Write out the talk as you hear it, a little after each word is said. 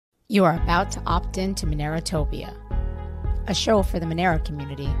You are about to opt in to Monerotopia, a show for the Monero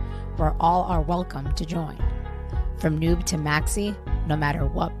community where all are welcome to join. From noob to maxi, no matter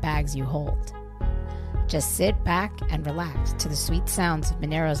what bags you hold. Just sit back and relax to the sweet sounds of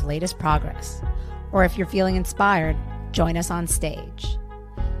Monero's latest progress. Or if you're feeling inspired, join us on stage.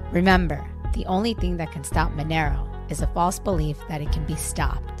 Remember, the only thing that can stop Monero is a false belief that it can be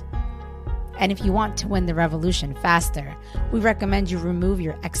stopped. And if you want to win the revolution faster, we recommend you remove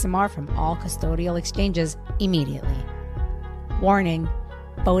your XMR from all custodial exchanges immediately. Warning,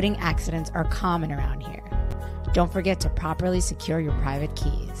 voting accidents are common around here. Don't forget to properly secure your private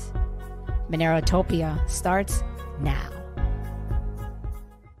keys. Monerotopia starts now.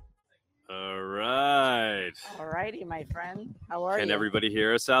 All right. Alrighty, my friend. How are you? Can everybody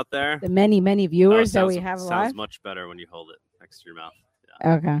hear us out there? The many viewers that we have sounds live. much better when you hold it next to your mouth.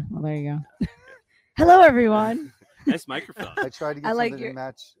 Okay, well there you go. Hello, everyone. Nice microphone. I tried to get like something to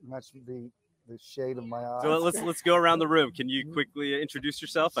match the shade of my eyes. So let's go around the room. Can you quickly introduce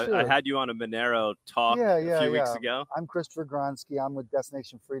yourself? Sure. I had you on a Monero talk a few weeks ago. I'm Christopher Gronsky. I'm with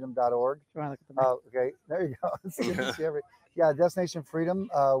DestinationFreedom.org. Okay, there you go. It's good to see yeah, Destination Freedom.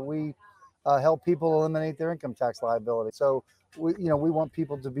 We help people eliminate their income tax liability. So we want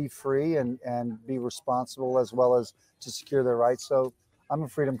people to be free and be responsible as well as to secure their rights. So I'm a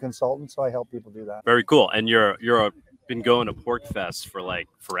freedom consultant, so I help people do that. Very cool. And you're been going to PorcFest for like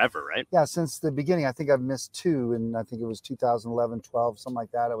forever, right? Yeah, since the beginning. I think I've missed two, and I think it was 2011, 12, something like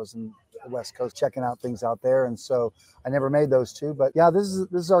that. I was in the West Coast checking out things out there, and so I never made those two. But yeah, this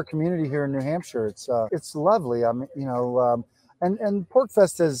is our community here in New Hampshire. It's lovely. I mean, and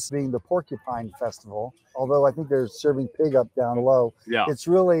PorcFest is being the Porcupine Festival, although I think they're serving pig up down low. Yeah, it's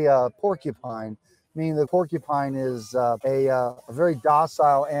really porcupine. Meaning the porcupine is a very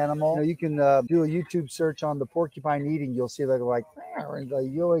docile animal. You can do a YouTube search on the porcupine eating. You'll see they're like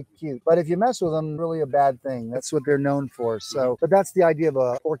really cute. But if you mess with them, really a bad thing. That's what they're known for. So, but that's the idea of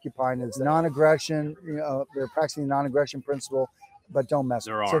a porcupine is non-aggression. They're practicing the non-aggression principle, but don't mess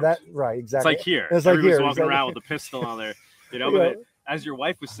with them. So that right, exactly. It's like here. It's like everybody's here. walking around with a pistol on there. But as your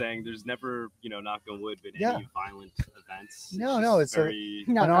wife was saying, there's never, knock on wood, been any violent events. No, it's an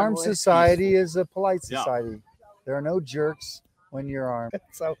armed society is a polite society. Yeah. There are no jerks when you're armed.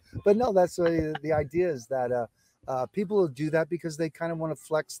 So, but no, that's the idea is that people will do that because they kind of want to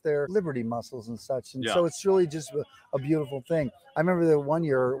flex their liberty muscles and such. And so it's really just a beautiful thing. I remember that one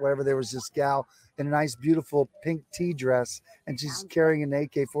year or whatever, there was this gal in a nice, beautiful pink tea dress, and she's carrying an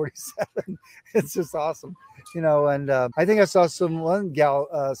AK-47. It's just awesome. And I think I saw one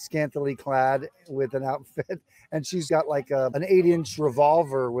gal scantily clad with an outfit, and she's got like an 8-inch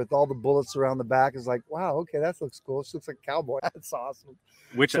revolver with all the bullets around the back. It's like, wow, okay, that looks cool. She looks like a cowboy. That's awesome.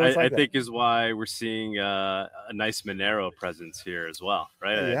 Which I think is why we're seeing a nice Monero presence here as well,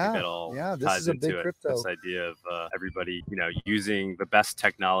 right? I think that all ties into it. This idea of everybody, using the best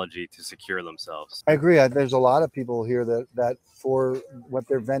technology to secure themselves. I agree. There's a lot of people here that for what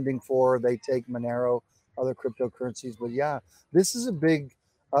they're vending for, they take Monero, other cryptocurrencies. But yeah, this is a big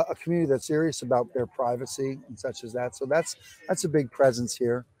a community that's serious about their privacy and such as that. So that's a big presence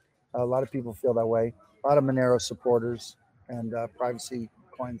here. A lot of people feel that way. A lot of Monero supporters and privacy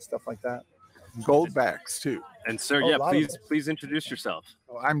coins, stuff like that. Gold backs too. And sir, please introduce yourself.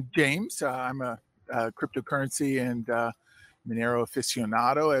 I'm James. I'm a cryptocurrency and Monero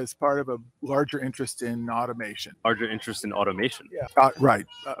aficionado as part of a larger interest in automation. Yeah. Right.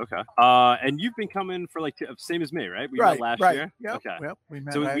 Okay. And you've been coming for like same as me, right? We met last year. Yep. Okay. Well, we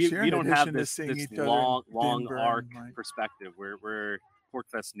met so last year. We don't have this long Denver arc perspective. We're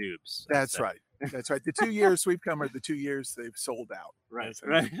PorcFest noobs. That's right. That's right. The 2 years we've come are the 2 years they've sold out. Right.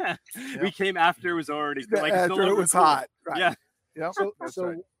 We came after it was already like after it was hot. Right. Yeah. Yep. So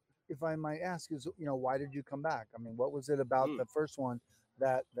right. If I might ask, is why did you come back? I mean, what was it about the first one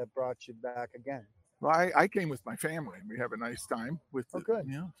that brought you back again? Well, I came with my family. We have a nice time with the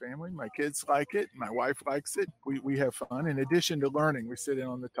family. My kids like it. My wife likes it. We have fun. In addition to learning, we sit in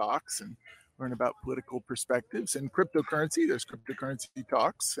on the talks and learn about political perspectives and cryptocurrency. There's cryptocurrency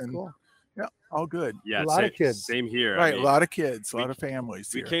talks and all good. Yeah, a lot of kids. Same here. Right, a lot of kids, a lot of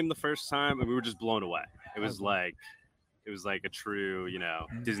families. We came the first time and we were just blown away. It was like a true,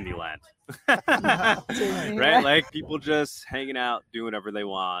 Disneyland, right? Like people just hanging out, doing whatever they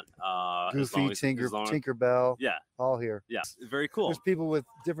want. Goofy, Tinkerbell, all here. Yeah, very cool. There's people with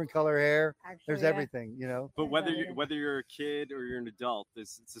different color hair. There's everything, But whether you're a kid or you're an adult,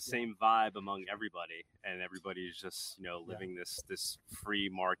 it's the same vibe among everybody, and everybody's just living this free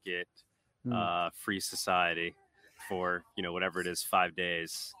market, free society for whatever it is, 5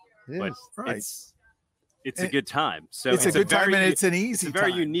 days. It is. Right. it's a good time. So it's a good time, and it's an easy, it's a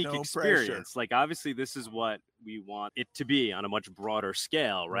very time. unique No experience. Pressure. Like obviously, this is what we want it to be on a much broader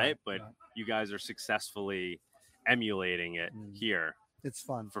scale, right? But you guys are successfully emulating it here. It's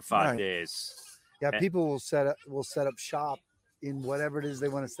fun for 5 days. Yeah, people will set up shop in whatever it is they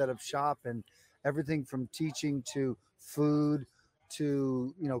want to set up shop, and everything from teaching to food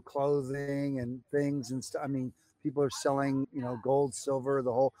to clothing and things and stuff. I mean, people are selling gold, silver,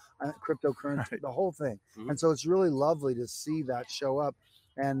 the whole cryptocurrency, the whole thing. And so it's really lovely to see that show up.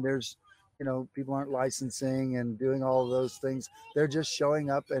 And there's people aren't licensing and doing all of those things. They're just showing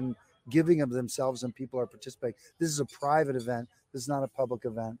up and giving of themselves, and people are participating. This is a private event. This is not a public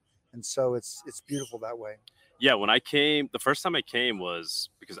event. And so it's beautiful that way. Yeah, when I came, the first time I came was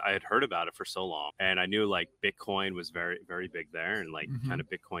because I had heard about it for so long, and I knew like Bitcoin was very, very big there, and like kind of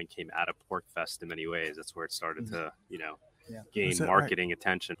Bitcoin came out of PorcFest in many ways. That's where it started to, gain marketing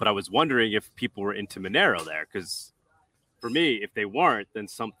attention. But I was wondering if people were into Monero there, because for me, if they weren't, then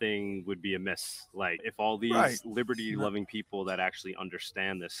something would be amiss. Like if all these liberty-loving people that actually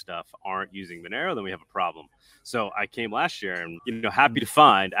understand this stuff aren't using Monero, then we have a problem. So I came last year and, happy to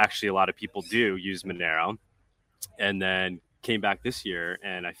find actually a lot of people do use Monero. And then came back this year,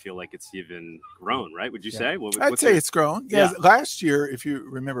 and I feel like it's even grown, right? Would you say? I'd say it's grown. Yeah. Last year, if you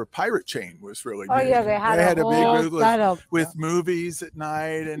remember, Pirate Chain was really big. Yeah, they had a big move with movies at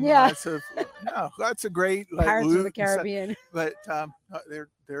night and lots of great Pirates of the Caribbean. But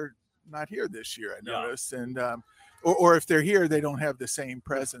they're not here this year, I noticed, and or if they're here, they don't have the same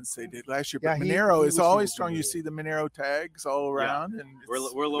presence they did last year. But Monero is always strong. You see the Monero tags all around, and we're a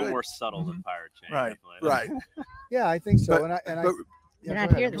little more subtle than Pirate Chain. Right. Yeah, I think so. But, you're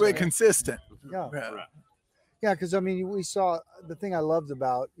not here. We're consistent. Yeah, because I mean, we saw the thing I loved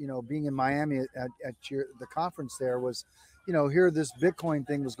about being in Miami at the conference there was, here this Bitcoin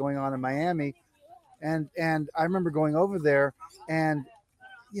thing was going on in Miami, and I remember going over there, and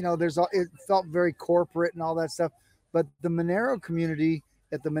it felt very corporate and all that stuff. But the Monero community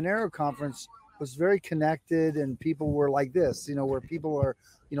at the Monero conference was very connected, and people were like this, where people are,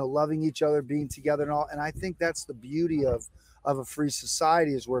 loving each other, being together and all. And I think that's the beauty of a free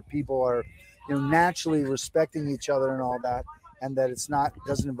society, is where people are, naturally respecting each other and all that, and that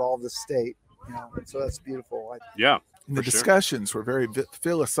doesn't involve the state, And so that's beautiful. And the discussions were very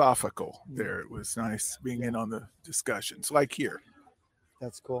philosophical there. It was nice being in on the discussions, like here.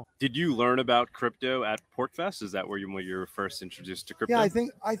 That's cool. Did you learn about crypto at PorcFest? Is that where you were first introduced to crypto? Yeah,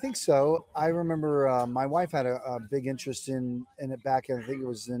 I think so. I remember my wife had a big interest in it back in, I think it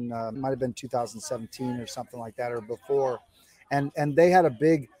was in might have been 2017 or something like that, or before, and they had a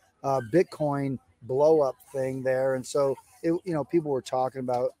big Bitcoin blow up thing there, and so people were talking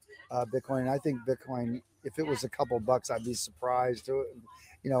about Bitcoin, and I think Bitcoin, if it was a couple bucks, I'd be surprised,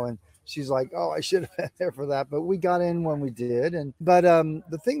 and she's like, oh, I should have been there for that. But we got in when we did. But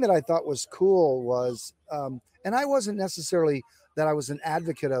the thing that I thought was cool was, and I wasn't necessarily that I was an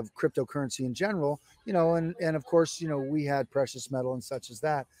advocate of cryptocurrency in general, and of course, we had precious metal and such as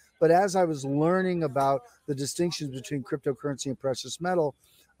that. But as I was learning about the distinctions between cryptocurrency and precious metal,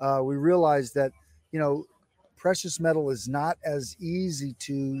 we realized that, precious metal is not as easy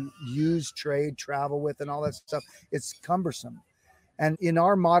to use, trade, travel with, and all that stuff. It's cumbersome. And in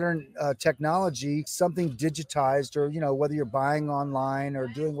our modern technology, something digitized, or, whether you're buying online or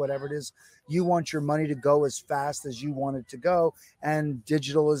doing whatever it is, you want your money to go as fast as you want it to go. And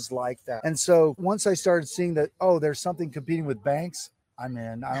digital is like that. And so once I started seeing that, there's something competing with banks, I'm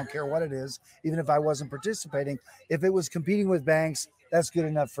in. I don't care what it is. Even if I wasn't participating, if it was competing with banks, that's good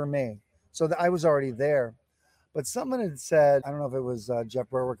enough for me. So I was already there. But someone had said, I don't know if it was Jeff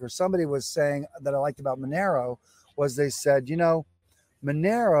Berwick or somebody was saying that I liked about Monero, was they said,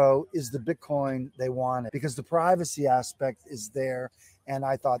 Monero is the Bitcoin they wanted because the privacy aspect is there. And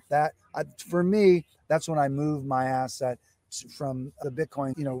I thought that for me, that's when I moved my asset from the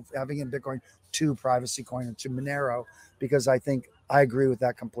Bitcoin, having in Bitcoin to privacy coin and to Monero, because I think I agree with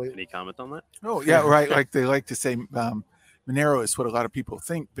that completely. Any comment on that? Oh, yeah, right. Like they like to say, Monero is what a lot of people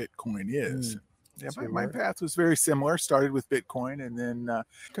think Bitcoin is. Yeah, my path was very similar. Started with Bitcoin, and then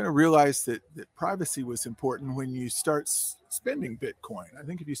kind of realized that privacy was important when you start spending Bitcoin. I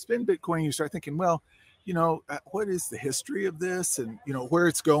think if you spend Bitcoin, you start thinking, well, what is the history of this, and where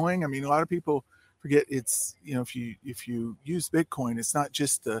it's going. I mean, a lot of people forget it's if you use Bitcoin, it's not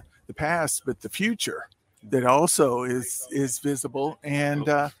just the past, but the future that also is visible. And you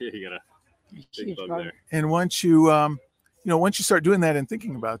got a big bug there. And once you once you start doing that and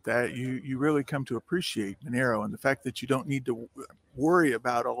thinking about that, you really come to appreciate Monero and the fact that you don't need to worry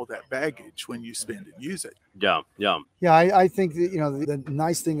about all that baggage when you spend and use it. Yeah. I think that, the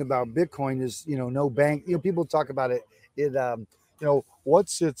nice thing about Bitcoin is, no bank, people talk about it,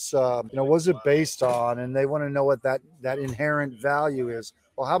 what's its, what's it based on? And they want to know what that inherent value is.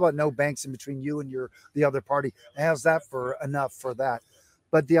 Well, how about no banks in between you and the other party? How's that for enough for that?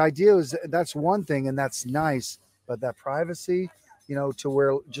 But the idea is that's one thing, and that's nice. But that privacy, to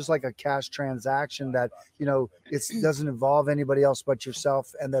where just like a cash transaction that, it doesn't involve anybody else but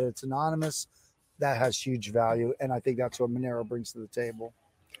yourself, and that it's anonymous, that has huge value. And I think that's what Monero brings to the table.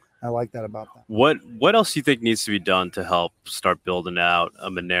 I like that about that. What else do you think needs to be done to help start building out a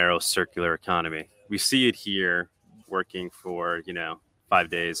Monero circular economy? We see it here working for, 5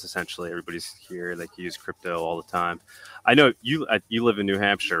 days, essentially. Everybody's here. They can use crypto all the time. I know you live in New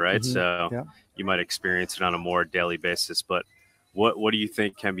Hampshire, right? Mm-hmm. So yeah. You might experience it on a more daily basis, but what do you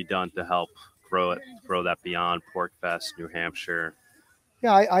think can be done to help grow that beyond PorcFest, New Hampshire?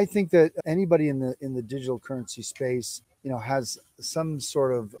 Yeah, I think that anybody in the digital currency space, has some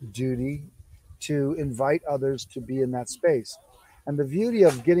sort of duty to invite others to be in that space. And the beauty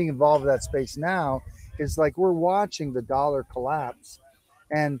of getting involved in that space now is like we're watching the dollar collapse.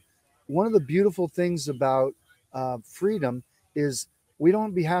 And one of the beautiful things about freedom is we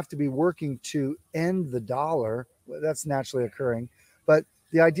don't have to be working to end the dollar. That's naturally occurring. But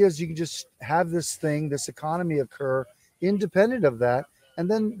the idea is you can just have this economy occur independent of that. And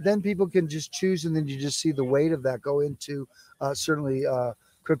then people can just choose, and then you just see the weight of that go into certainly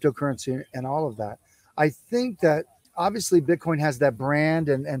cryptocurrency and all of that. I think that obviously Bitcoin has that brand,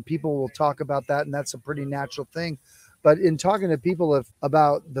 and people will talk about that, and that's a pretty natural thing. But in talking to people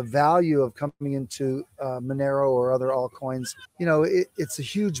about the value of coming into Monero or other altcoins, it's a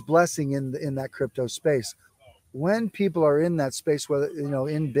huge blessing in that crypto space. When people are in that space, whether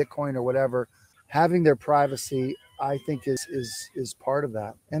in Bitcoin or whatever, having their privacy, I think is part of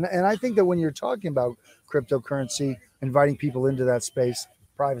that. And I think that when you're talking about cryptocurrency, inviting people into that space,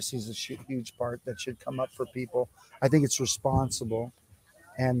 privacy is a huge part that should come up for people. I think it's responsible.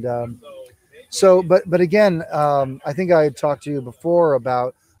 And but again, I think I had talked to you before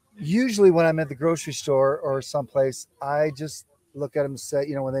about usually when I'm at the grocery store or someplace, I just look at them and say,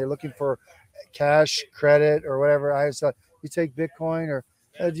 when they're looking for cash, credit, or whatever, I say, you take Bitcoin or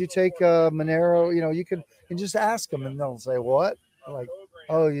do you take Monero? You can just ask them and they'll say, what? I'm like,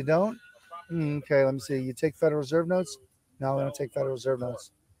 oh, you don't? Okay, let me see. You take Federal Reserve notes? No, I don't take Federal Reserve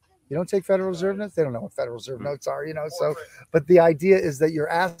notes. You don't take Federal Reserve notes? They don't know what Federal Reserve notes are, So, but the idea is that you're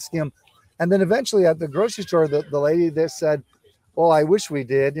asking them. And then eventually at the grocery store, the lady there said, well, I wish we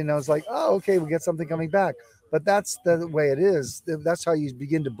did. It's like, oh, okay, we get something coming back. But that's the way it is. That's how you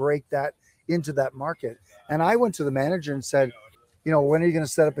begin to break that into that market. And I went to the manager and said, when are you going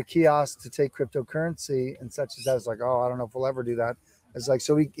to set up a kiosk to take cryptocurrency and such as that? I was like, oh, I don't know if we'll ever do that. It's like,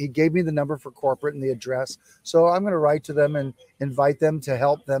 so he gave me the number for corporate and the address. So I'm going to write to them and invite them to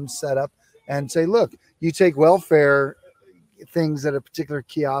help them set up and say, look, you take welfare things at a particular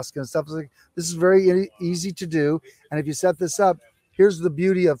kiosk and stuff. Like, this is very easy to do. And if you set this up, here's the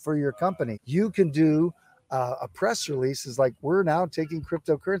beauty for your company. You can do a press release is like, we're now taking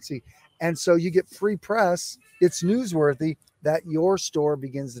cryptocurrency. And so you get free press. It's newsworthy that your store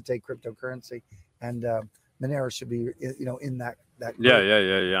begins to take cryptocurrency, and Monero should be, in that group.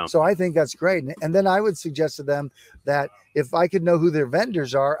 Yeah. So I think that's great. And then I would suggest to them that if I could know who their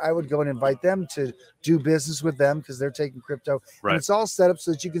vendors are, I would go and invite them to do business with them because they're taking crypto. Right. And it's all set up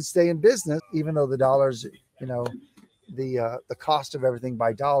so that you can stay in business, even though the dollars, the cost of everything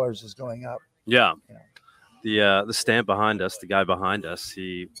by dollars is going up. Yeah. The stamp behind us, the guy behind us,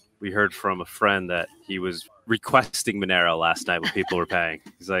 we heard from a friend that he was requesting Monero last night when people were paying.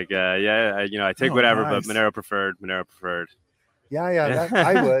 He's like, I take whatever, nice. But Monero preferred. Yeah,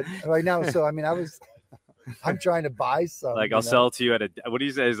 I would right now. So, I'm trying to buy some. Like, I'll sell it to you at what do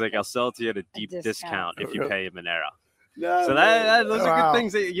you say? He's like, I'll sell it to you at a deep discount if you pay Monero. No, so those are good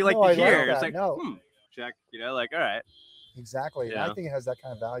things that you like to hear. It's like, check, all right. Exactly. I think it has that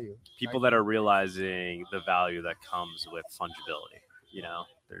kind of value. People that are realizing the value that comes with fungibility,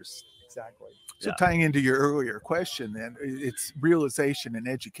 there's exactly. So tying into your earlier question, then it's realization and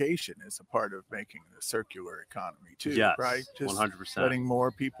education is a part of making the circular economy too, yes, right? Just 100%. Letting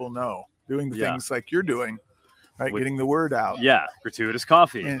more people know, doing the things like you're doing, right? Getting the word out. Yeah, gratuitous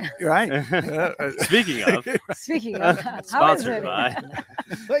coffee. Right. Speaking of, sponsored by.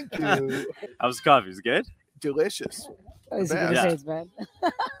 Thank you. How's the coffee? Is it good? Delicious. It's bad.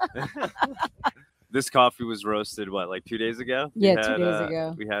 This coffee was roasted, like 2 days ago? Yeah, 2 days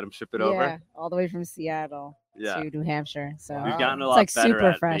ago. We had them ship it over? Yeah, all the way from Seattle. to New Hampshire. So we've gotten a lot better super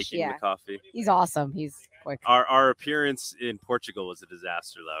at fresh. Making the coffee. He's awesome. He's quick. Our appearance in Portugal was a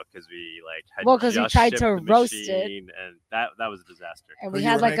disaster though, because we had because we tried to roast it, and that was a disaster. And we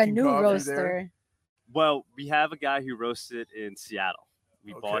had like a new roaster. There? Well, we have a guy who roasts it in Seattle.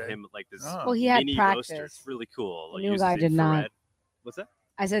 We bought him like this he had mini practice. roaster. It's really cool. The new guy did not. What's that?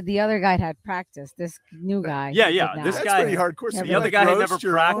 I said the other guy had practice. This new guy. Yeah. This guy pretty hardcore. The other guy had never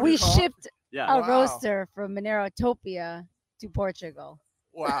practiced. We shipped a roaster from Monerotopia to Portugal.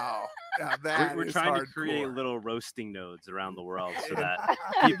 Wow. Yeah, we're trying to create little roasting nodes around the world so that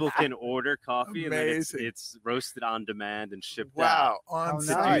people can order coffee and then it's roasted on demand and shipped out. Wow.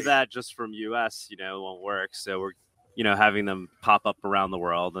 To do that just from US, it won't work. So we're having them pop up around the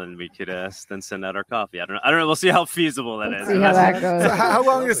world, and we could then send out our coffee. I don't know. We'll see how feasible that is. See how that goes. So how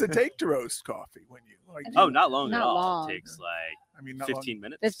long does it take to roast coffee when you not long at all. It takes 15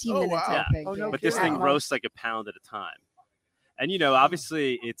 minutes. 15 minutes. Wow. I think. But this thing roasts like a pound at a time. And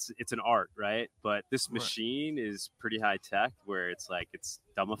obviously it's an art, right? But this machine is pretty high tech, where it's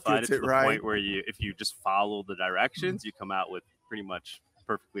dumbified to the point where if you just follow the directions, you come out with pretty much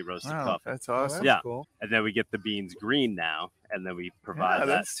perfectly roasted coffee. That's awesome. That's cool. And then we get the beans green now, and then we provide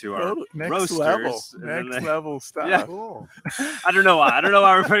that to our next roasters. Level stuff. Yeah. Cool. I don't know why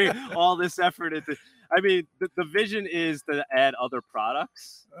we're putting all this effort into. I mean, the vision is to add other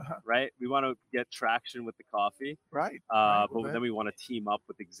products, right? We want to get traction with the coffee, right? But then we want to team up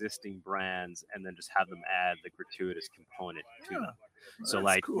with existing brands and then just have them add the gratuitous component to them. So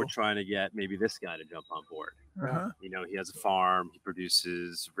cool. We're trying to get maybe this guy to jump on board. He has a farm. He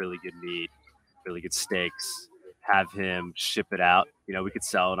produces really good meat, really good steaks. Have him ship it out. We could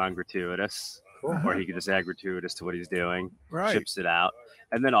sell it on gratuitous, or he could just add gratuitous to what he's doing. Ships it out.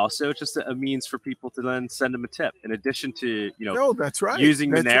 And then also just a means for people to then send him a tip, in addition to that's right. using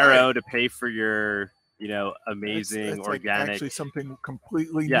Monero to pay for your amazing that's organic. Actually, something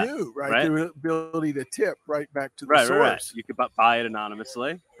completely new, right? The ability to tip right back to the source. Right. You could buy it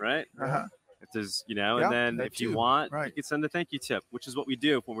anonymously, right? If there's and then if you want, you could send a thank you tip, which is what we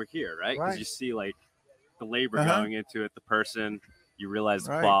do when we're here, right? Because you see the labor going into it, the person, you realize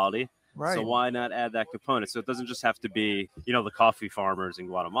the quality. Right. So why not add that component? So it doesn't just have to be, the coffee farmers in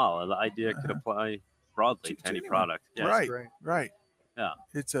Guatemala. The idea could apply broadly to any product. Right. Yeah.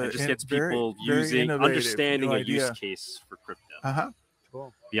 It just gets people understanding a use case for crypto.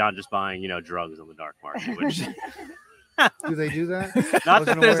 Cool. Beyond just buying, drugs on the dark market. Which do they do that? Not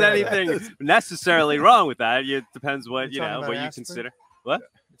that there's anything necessarily wrong with that. It depends what what you consider. What?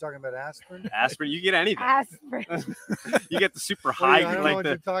 Talking about aspirin? Aspirin, you get anything. Aspirin. You get the super high, I don't know what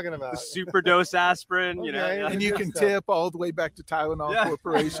you're talking about. The super dose aspirin, and you can tip all the way back to Tylenol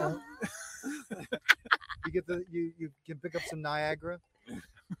Corporation. You get you can pick up some Niagara.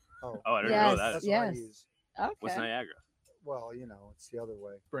 Oh, I don't know that. That's what I use. Okay. What's Niagara? Well, it's the other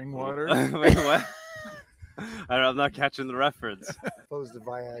way. Spring water. Wait, what? I'm not catching the reference. Opposed to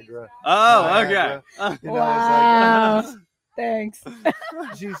Viagra. Oh, Niagara. Okay. Wow. Thanks.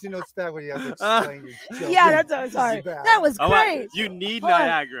 Jeez, it's that way you have to explain your joke. Yeah, that's what I'm sorry. That was great. You need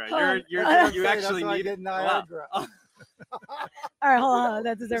Niagara. You actually need Niagara. All right, hold on.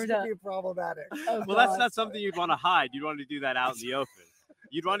 That deserves to be problematic. Well, that's not something you'd want to hide. You'd want to do that out in the open.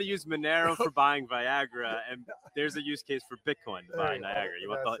 You'd want to use Monero for buying Viagra, and there's a use case for Bitcoin to buy Niagara.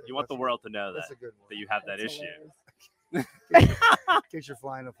 You want the world to know that you have that issue. In case you're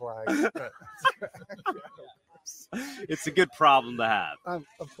flying a flag. It's a good problem to have.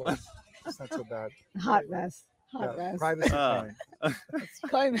 Of course. It's not so bad. Hot mess. Privacy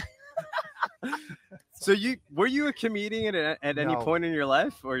crime. So were you a comedian at any point in your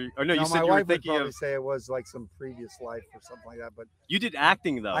life, or no? You said my you were wife thinking would probably say it was like some previous life or something like that. But you did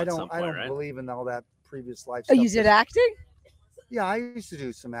acting though. I don't right? believe in all that previous life. Oh, you did acting? Yeah, I used to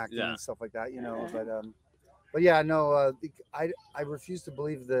do some acting and stuff like that. But yeah, no, I refuse to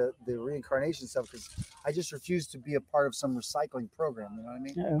believe the reincarnation stuff because I just refuse to be a part of some recycling program. You know what I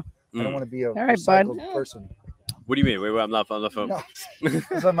mean? I don't want to be a recycled person. What do you mean? Wait, I'm not on the phone. No,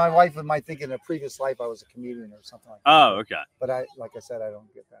 because my wife might think in a previous life I was a comedian or something like that. Oh, okay. But like I said, I don't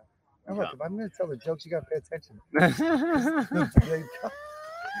get that. And look, if I'm going to tell the jokes, you got to pay attention.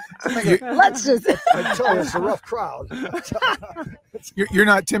 Let's just. I tell you, it's a rough crowd. You're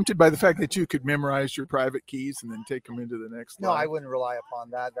not tempted by the fact that you could memorize your private keys and then take them into the next No, I wouldn't rely upon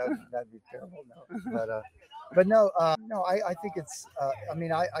that. That'd be terrible. No, but no, I think it's.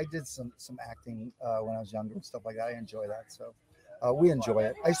 I did some acting when I was younger and stuff like that. I enjoy that, so we enjoy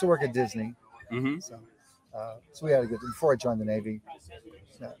it. I used to work at Disney, so we had a good. Before I joined the Navy,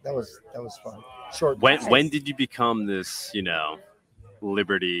 that was fun. Short. When did you become this,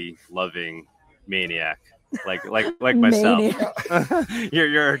 liberty-loving maniac? like myself.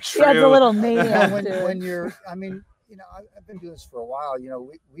 you're a true. Yeah, a little maniac. when you're, I mean, you know, I've been doing this for a while. You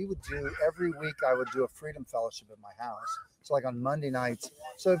know, we would do every week. I would do a freedom fellowship at my house. So like on Monday nights.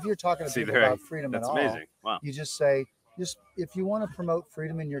 So if you're talking to people about freedom at all, amazing. Wow. You just say, if you want to promote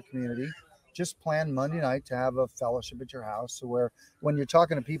freedom in your community, just plan Monday night to have a fellowship at your house. So where when you're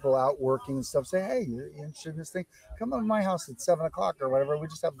talking to people out working and stuff, say, hey, you're interested in this thing? Come on to my house at 7 o'clock or whatever. We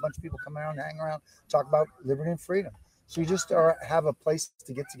just have a bunch of people come around, hang around, talk about liberty and freedom. So you just have a place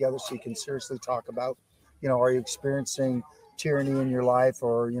to get together so you can seriously talk about, you know, are you experiencing tyranny in your life,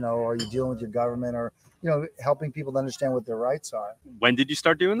 or, you know, are you dealing with your government, or, you know, helping people to understand what their rights are. When did you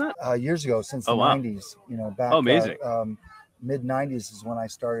start doing that? Years ago, since the 90s, you know, back. Amazing. Mid 90s is when I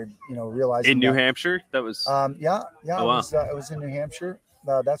started, you know, realizing in New Hampshire. That was yeah. I was in New Hampshire.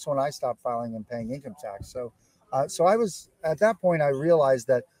 That's when I stopped filing and paying income tax. So I was at that point. I realized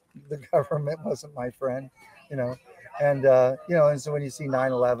that the government wasn't my friend, you know, and you know, and so when you see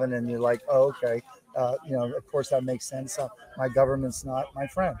 9/11 and you're like, oh, okay, you know, of course that makes sense. My government's not my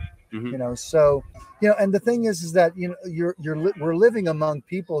friend. You know, so, you know, and the thing is that, you know, we're living among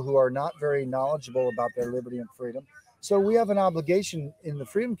people who are not very knowledgeable about their liberty and freedom. So we have an obligation in the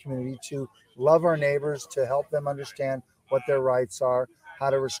freedom community to love our neighbors, to help them understand what their rights are,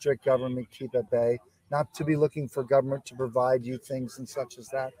 how to restrict government, keep at bay, not to be looking for government to provide you things and such as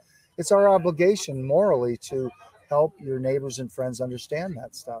that. It's our obligation morally to help your neighbors and friends understand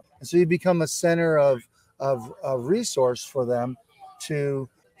that stuff. And so you become a center of resource for them to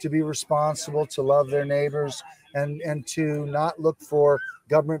be responsible, to love their neighbors, and to not look for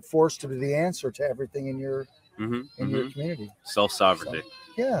government force to be the answer to everything in your your community. Self-sovereignty.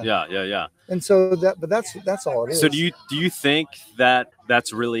 So, yeah. And so that's all it is. So do you think that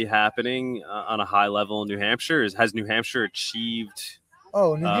that's really happening on a high level in New Hampshire? Has New Hampshire achieved?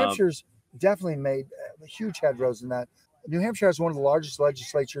 Oh, New Hampshire's definitely made huge headrows in that. New Hampshire has one of the largest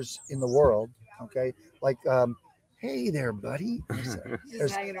legislatures in the world. Okay, like hey there, buddy.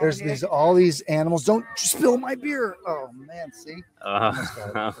 There's all these animals. Don't spill my beer. Oh man, see.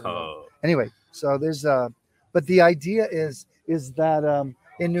 Anyway, so there's but the idea is that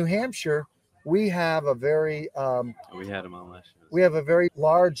in New Hampshire we have a very we had them on last year. We have a very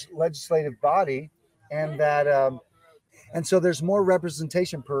large legislative body, and that and so there's more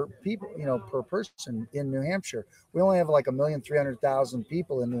representation per people, you know, per person in New Hampshire. We only have like 1,300,000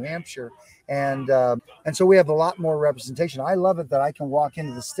 people in New Hampshire, and so we have a lot more representation. I love it that I can walk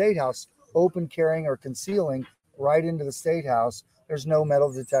into the State House, open carrying or concealing, right into the State House. There's no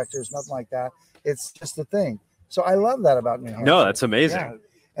metal detectors, nothing like that. It's just a thing. So I love that about New Hampshire. No, that's amazing. Yeah.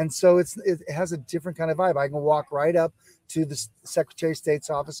 And so it has a different kind of vibe. I can walk right up to the Secretary of State's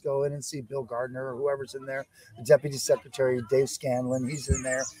office, go in and see Bill Gardner or whoever's in there, the Deputy Secretary, Dave Scanlon, he's in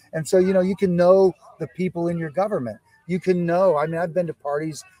there. And so, you know, you can know the people in your government. You can know, I mean, I've been to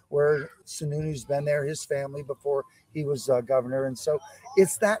parties where Sununu's been there, his family, before he was governor. And so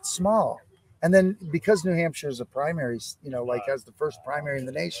it's that small. And then because New Hampshire is a primary, you know, like as the first primary in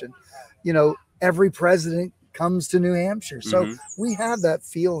the nation, you know, every president comes to New Hampshire. So we have that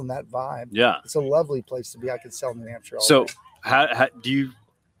feel and that vibe. Yeah. It's a lovely place to be. I could sell New Hampshire all So day. how do you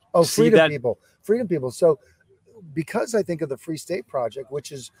freedom people. So because I think of the Free State Project,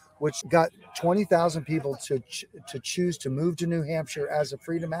 which got 20,000 people to choose to move to New Hampshire as a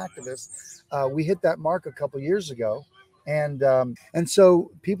freedom activist, we hit that mark a couple years ago. And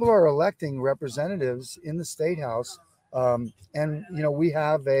so people are electing representatives in the State House. And, you know, we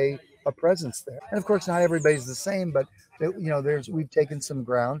have a presence there. And of course, not everybody's the same, but you know, we've taken some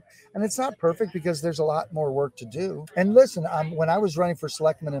ground, and it's not perfect because there's a lot more work to do. And listen, when I was running for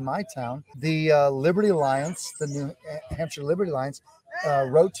selectman in my town, the Liberty Alliance, the New Hampshire Liberty Alliance,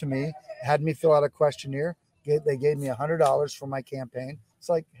 wrote to me, had me fill out a questionnaire. They gave me $100 for my campaign. It's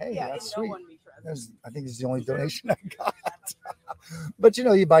like, hey, that's sweet. I think it's the only donation I got. But you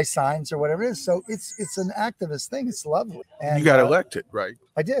know, you buy signs or whatever it is. So it's an activist thing. It's lovely. And you got elected, right?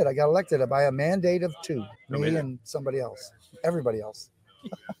 I did. I got elected by a mandate of 2, me and somebody else, everybody else.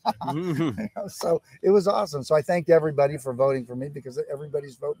 So it was awesome. So I thanked everybody for voting for me because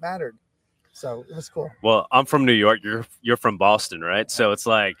everybody's vote mattered. So it was cool. Well, I'm from New York. You're from Boston, right? So it's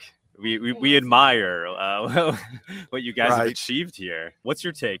like we admire what you guys have achieved here. What's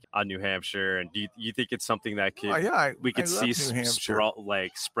your take on New Hampshire? And do you think it's something that we could see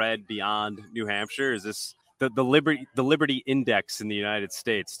spread beyond New Hampshire? Is this the Liberty Index in the United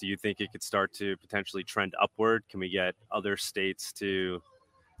States? Do you think it could start to potentially trend upward? Can we get other states to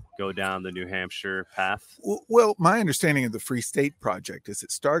go down the New Hampshire path? Well, my understanding of the Free State Project as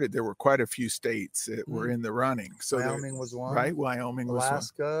it started, there were quite a few states that were in the running. So Wyoming was one, right? Wyoming was one.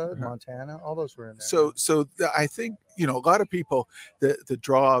 Alaska, Montana, all those were in there. So I think, a lot of people, the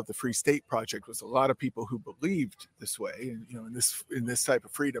draw of the Free State Project was a lot of people who believed this way, and in this type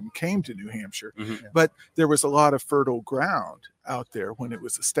of freedom came to New Hampshire. But there was a lot of fertile ground out there when it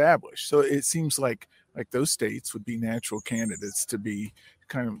was established. So it seems like those states would be natural candidates to be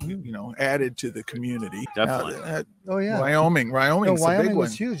kind of added to the community. Definitely. Wyoming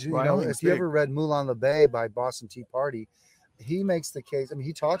was huge. If you ever read Moulin La Bay by Boston Tea Party, he makes the case. I mean,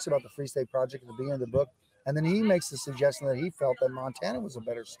 he talks about the Free State Project at the beginning of the book, and then he makes the suggestion that he felt that Montana was a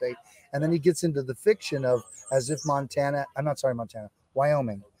better state, and then he gets into the fiction of as if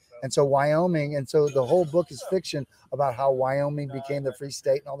Wyoming. And so Wyoming, and so the whole book is fiction about how Wyoming became the free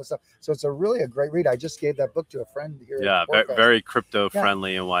state and all this stuff. So it's a great read. I just gave that book to a friend here. Yeah, very crypto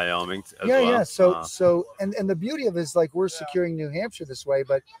friendly in Wyoming as well. Yeah. So the beauty of it is like we're securing New Hampshire this way,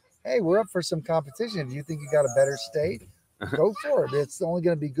 but hey, we're up for some competition. If you think you got a better state, go for it. It's only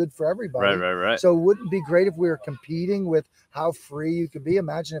going to be good for everybody. Right. So wouldn't it be great if we were competing with how free you could be?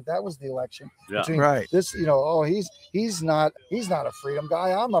 Imagine if that was the election. Yeah. This, he's not a freedom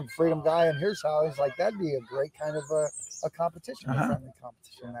guy. I'm a freedom guy, and here's how. He's like, that'd be a great kind of a competition, a friendly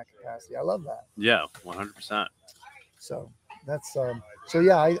competition in that capacity. I love that. Yeah, 100%. So that's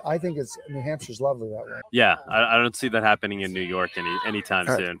I think New Hampshire's lovely that way. Yeah, I don't see that happening in New York anytime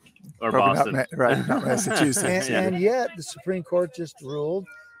soon, or probably Boston. Not Massachusetts. and yet the Supreme Court just ruled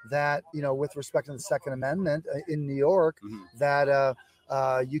that with respect to the Second Amendment in New York, that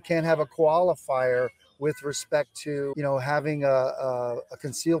you can't have a qualifier with respect to having a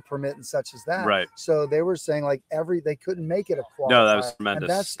concealed permit and such as that. Right. So they were saying they couldn't make it a qualifier. No, that was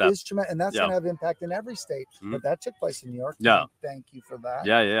tremendous. And that's tremendous, and that's going to have impact in every state. But that took place in New York. Yeah. Thank you for that.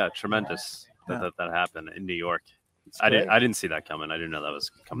 Yeah, tremendous that happened in New York. I didn't see that coming. I didn't know that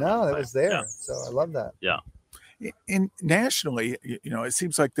was coming. No, it was there. Yeah. So I love that. Yeah. Nationally, it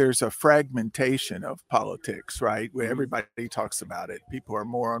seems like there's a fragmentation of politics, right? Where everybody talks about it. People are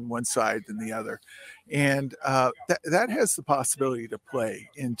more on one side than the other. And that has the possibility to play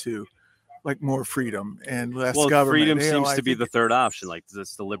into like more freedom and less government. Freedom seems to be the third option. Like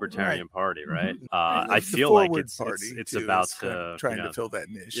it's the Libertarian Party, right? I feel like it's about to trying to fill that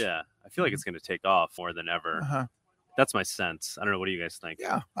niche. Yeah, I feel like it's going to take off more than ever. That's my sense. I don't know. What do you guys think?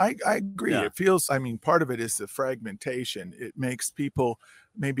 Yeah, I agree. Yeah. It feels, part of it is the fragmentation. It makes people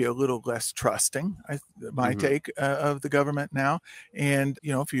maybe a little less trusting, my take of the government now. And,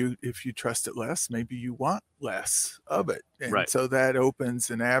 if you trust it less, maybe you want less of it. And so that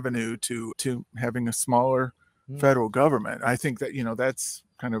opens an avenue to having a smaller federal government. I think that, that's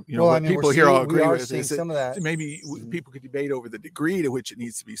kind of, what people here all agree with is some of that. Maybe people could debate over the degree to which it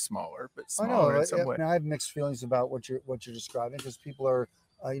needs to be smaller, but smaller in some way. I have mixed feelings about what you're describing, because people are,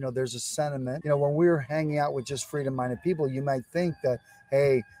 there's a sentiment, when we're hanging out with just freedom-minded people, you might think that,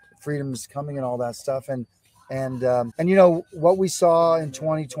 hey, freedom is coming and all that stuff. And what we saw in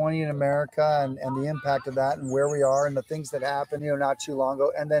 2020 in America and the impact of that and where we are and the things that happened, not too long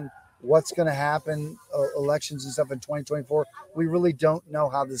ago. And then what's going to happen, elections and stuff in 2024, we really don't know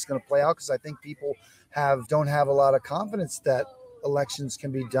how this is going to play out, because I think people don't have a lot of confidence that elections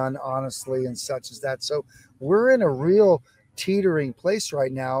can be done honestly and such as that. So we're in a real teetering place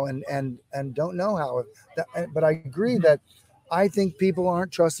right now and don't know how. But I agree that I think people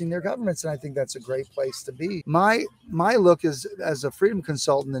aren't trusting their governments, and I think that's a great place to be. My look is, as a freedom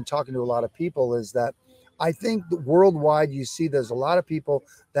consultant and talking to a lot of people, is that I think that worldwide you see there's a lot of people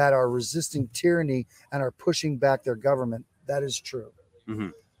that are resisting tyranny and are pushing back their government. That is true.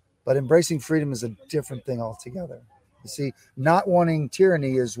 But embracing freedom is a different thing altogether. You see, not wanting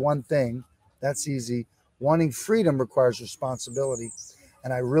tyranny is one thing. That's easy. Wanting freedom requires responsibility.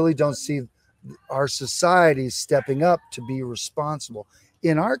 And I really don't see our society stepping up to be responsible.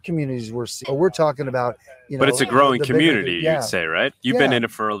 In our communities, we're talking about, but it's a growing community, you'd say, right? You've been in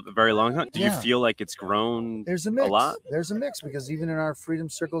it for a very long time. Do you feel like it's grown There's a mix. A lot? There's a mix, because even in our freedom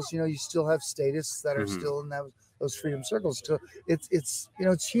circles, you still have statists that are still in those freedom circles. So it's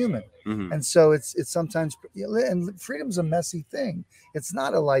human. And so it's sometimes, and freedom's a messy thing. It's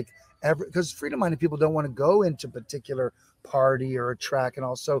not because freedom-minded people don't want to go into a particular party or a track and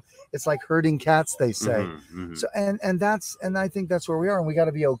all. So it's like herding cats, they say. So and I think that's where we are, and we got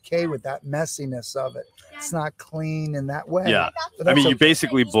to be okay with that messiness of it. It's not clean in that way. Yeah, you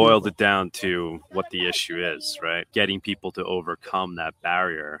basically boiled it down to what the issue is, right? Getting people to overcome that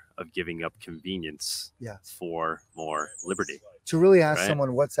barrier of giving up convenience for more liberty. To really ask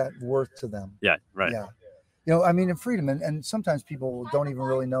someone what's that worth to them. Yeah, right. Yeah. You know, I mean, in freedom, and sometimes people don't even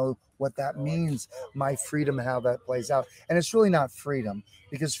really know what that means, my freedom and how that plays out. And it's really not freedom,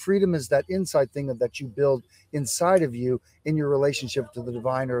 because freedom is that inside thing that you build inside of you in your relationship to the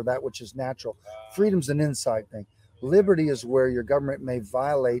divine or that which is natural. Freedom's an inside thing. Liberty is where your government may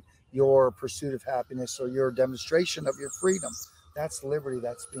violate your pursuit of happiness or your demonstration of your freedom. That's liberty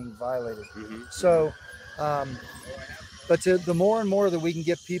that's being violated. Mm-hmm. So, but the more and more that we can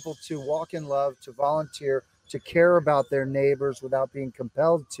get people to walk in love, to volunteer, to care about their neighbors without being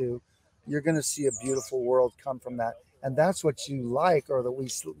compelled to, you're going to see a beautiful world come from that. And that's what you like, or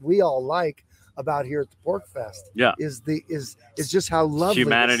that we all like about here at the Pork Fest. Yeah, is just how lovely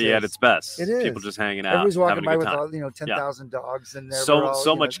humanity at its best. It is. People just hanging out. Everybody's walking by with all, 10,000 dogs, and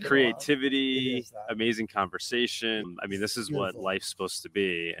so much creativity, amazing conversation. I mean, this is what life's supposed to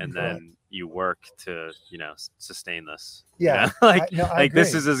be, and then you work to sustain this. Yeah, like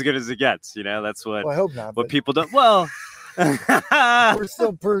this is as good as it gets. That's what. Well, I hope not. What people don't. Well, we're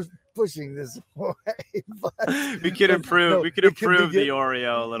still pushing this way, but we could improve. We could improve the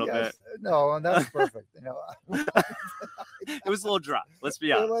Oreo a little bit. No, that's perfect. It was a little dry. Let's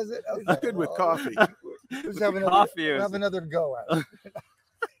be honest. Was it? Okay. It's good with coffee. Have another go at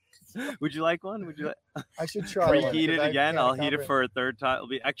it. Would you like one? Would you like? I should try. Preheat it again. I'll heat it for a third time. It'll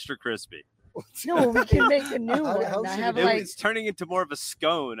be extra crispy. No, we can make a new one. It's turning into more of a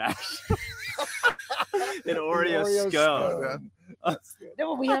scone, actually. An Oreo scone.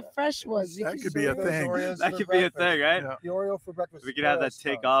 No, we have fresh ones. That could be a thing. That could be a thing, right? The Oreo for breakfast. We could have that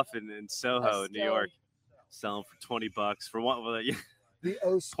take off in Soho, New York. Sell them for $20 for one. The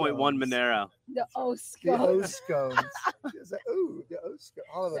O 0.1 Monero. The O scone. The O scones. The O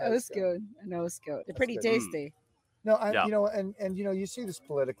scone. The O scone. An O scone. They're pretty tasty. No, you see this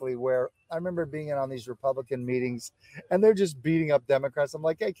politically, where I remember being in on these Republican meetings, and they're just beating up Democrats. I'm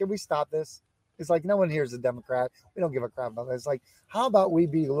like, hey, can we stop this? It's like, no one here is a Democrat. We don't give a crap about that. It's like, how about we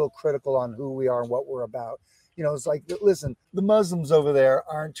be a little critical on who we are and what we're about? It's like, listen, the Muslims over there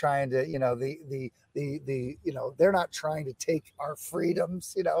aren't trying to, they're not trying to take our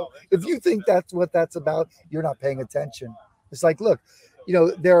freedoms. If you think that's what that's about, you're not paying attention. It's like, look,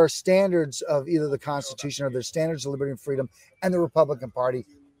 there are standards of either the Constitution or there's standards of liberty and freedom, and the Republican Party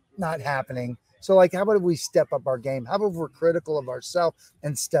not happening. So, like, how about if we step up our game? How about if we're critical of ourselves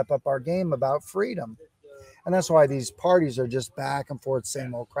and step up our game about freedom? And that's why these parties are just back and forth,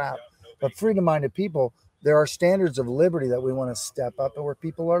 same old crap. But freedom-minded people, there are standards of liberty that we want to step up, and where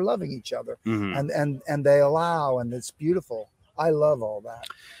people are loving each other, and they allow, and it's beautiful. I love all that.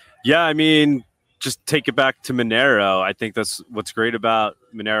 Yeah, I mean, just take it back to Monero. I think that's what's great about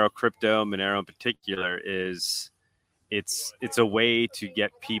Monero crypto, Monero in particular, is it's a way to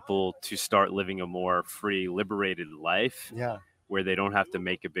get people to start living a more free, liberated life. Yeah, where they don't have to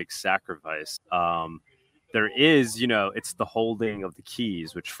make a big sacrifice. There is, it's the holding of the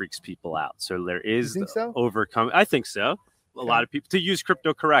keys which freaks people out. So there is overcome. I think so. A lot of people to use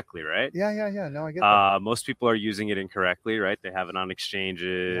crypto correctly, right? Yeah. No, I get that. Most people are using it incorrectly, right? They have it on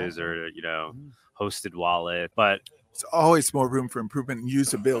exchanges or hosted wallet, but it's always more room for improvement in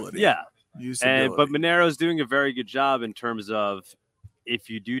usability. Yeah, but Monero is doing a very good job in terms of, if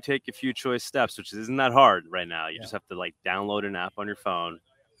you do take a few choice steps, which isn't that hard right now, you just have to download an app on your phone,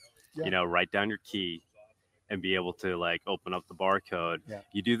 write down your key, and be able to open up the barcode. Yeah.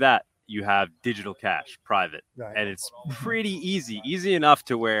 You do that, you have digital cash, private, and it's pretty easy enough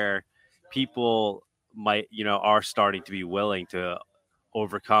to where people might, are starting to be willing to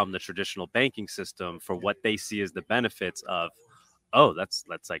overcome the traditional banking system for what they see as the benefits of, that's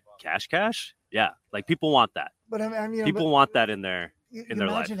like cash. Yeah. People want that. But I mean, people want that in their life.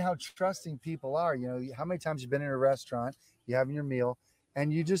 Imagine how trusting people are. How many times you've been in a restaurant, you're having your meal,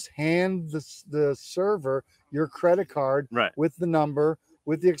 and you just hand the server your credit card with the number,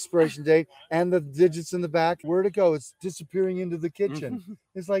 with the expiration date, and the digits in the back. Where'd it go? It's disappearing into the kitchen.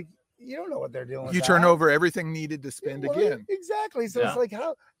 It's like, you don't know what they're doing. You turn over everything needed to spend again. Exactly. So it's like,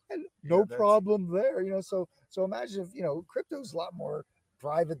 how? And no problem there. So imagine if crypto's a lot more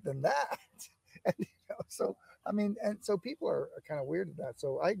private than that. And so I mean, and so people are kind of weird at that.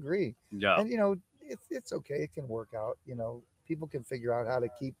 So I agree. Yeah. And it's okay. It can work out. People can figure out how to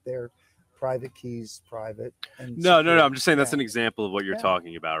keep their private keys private. And no. I'm just saying that's an example of what you're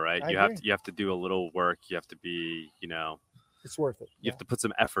talking about, right? You have to do a little work. You have to be, it's worth it. You have to put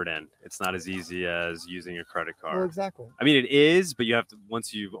some effort in. It's not as easy as using a credit card. Well, exactly. I mean, it is, but you have to,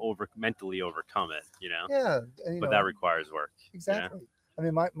 once you've mentally overcome it, Yeah. But that requires work. Exactly. I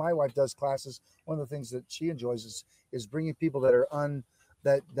mean, my wife does classes. One of the things that she enjoys is bringing people that are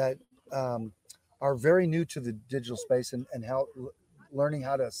that are very new to the digital space and help learning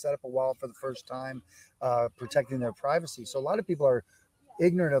how to set up a wallet for the first time, protecting their privacy. So a lot of people are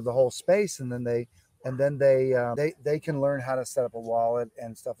ignorant of the whole space, and then they can learn how to set up a wallet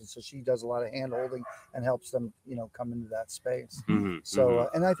and stuff. And so she does a lot of hand holding and helps them, come into that space.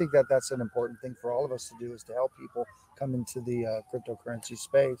 And I think that's an important thing for all of us to do, is to help people come into the cryptocurrency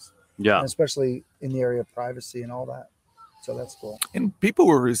space. Yeah. And especially in the area of privacy and all that. So that's cool. And people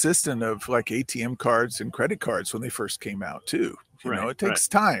were resistant of like ATM cards and credit cards when they first came out too. It takes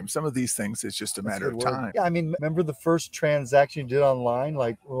time. Some of these things, it's just a matter of time. Yeah, I mean, remember the first transaction you did online?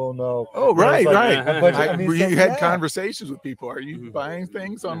 Like, oh no. Oh, right. You had conversations with people. Are you buying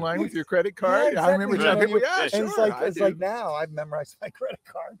things online with your credit card? Yeah, exactly. I remember telling people, sure. It's like now I've memorized my credit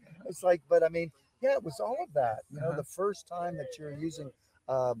card. It's like, but I mean, yeah, it was all of that. The first time that you're using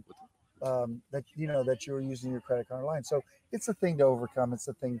that you were using your credit card online. So it's a thing to overcome. It's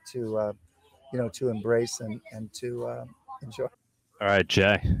a thing to to embrace and to enjoy. All right,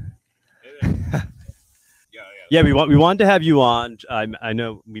 Jay. Yeah, we wanted to have you on. I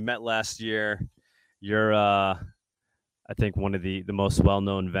know we met last year. You're I think one of the most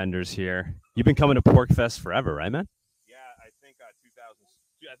well-known vendors here. You've been coming to PorcFest forever, right, man? Yeah,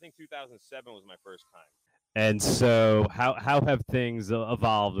 I think 2007 was my first time. And so how have things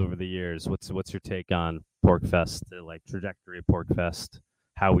evolved over the years? What's your take on PorcFest, the trajectory of PorcFest,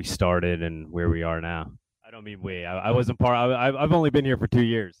 how we started and where we are now? I don't mean we. I wasn't part. I've only been here for 2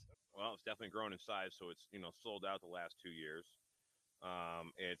 years. Well, it's definitely grown in size, so it's sold out the last 2 years.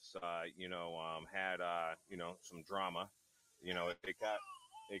 It's had some drama.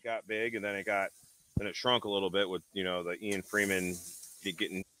 It got big, and then it shrunk a little bit with the Ian Freeman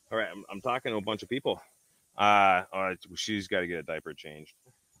getting. All right, I'm talking to a bunch of people. She's got to get a diaper changed.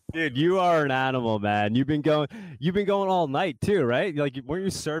 Dude, you are an animal, man. You've been going all night too, right? Weren't you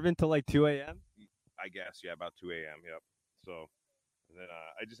serving till 2 a.m.? I guess, yeah, about 2 a.m. Yep. So then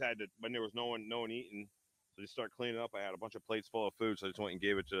I just had to, when there was no one eating, so just start cleaning up. I had a bunch of plates full of food, so I just went and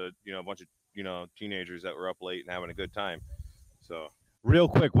gave it to a bunch of teenagers that were up late and having a good time. So real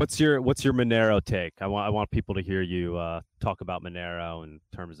quick, what's your Monero take? I want people to hear you talk about Monero in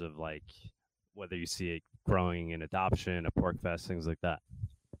terms of whether you see it growing in adoption, a PorcFest, things like that.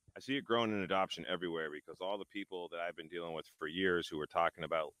 I see it growing in adoption everywhere, because all the people that I've been dealing with for years who were talking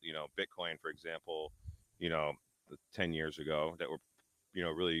about, Bitcoin, for example, 10 years ago, that were,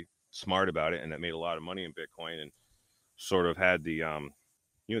 really smart about it and that made a lot of money in Bitcoin and sort of had the,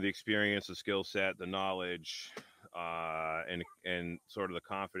 the experience, the skill set, the knowledge, and sort of the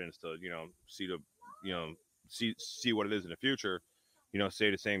confidence to, see what it is in the future,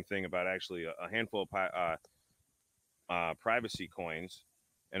 say the same thing about actually a handful of privacy coins.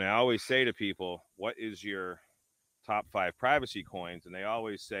 And I always say to people, what is your top 5 privacy coins? And they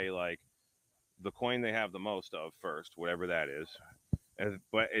always say the coin they have the most of first, whatever that is.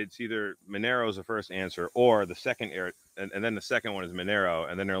 But it's either Monero is the first answer, or the second, and then the second one is Monero.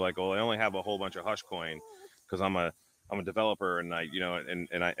 And then they're like, well, I only have a whole bunch of Hushcoin because I'm a developer, and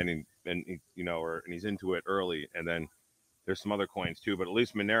he's into it early. And then there's some other coins too, but at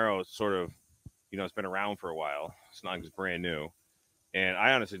least Monero is sort of, it's been around for a while. It's not just brand new. And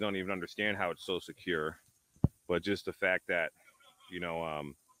I honestly don't even understand how it's so secure, but just the fact that,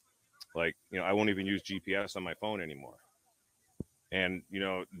 I won't even use GPS on my phone anymore. And,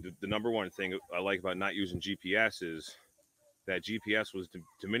 the number one thing I like about not using GPS is that GPS was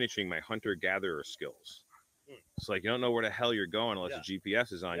diminishing my hunter-gatherer skills. It's you don't know where the hell you're going unless the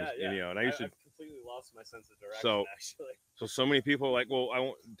GPS is on you. And I used to completely lost my sense of direction, actually. So many people are like, well, I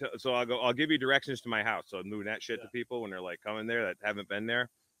won't. So I'll give you directions to my house. So I'm moving that shit to people when they're coming there that haven't been there,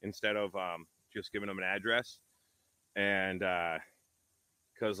 instead of just giving them an address. And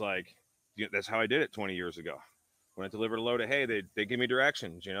because that's how I did it 20 years ago. When I delivered a load of hay, they give me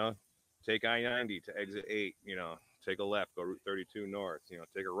directions. Take I-90 to exit 8. Take a left, go Route 32 north.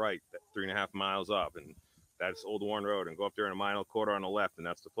 Take a right, 3.5 miles up, and that's Old Warren Road, and go up there in a mile and a quarter on the left, and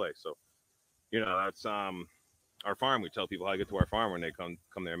that's the place. So, that's our farm. We tell people how to get to our farm when they come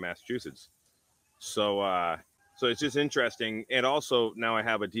there in Massachusetts. So it's just interesting. And also now I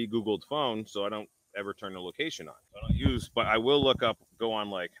have a de-Googled phone, so I don't ever turn the location on. I don't use, but I will go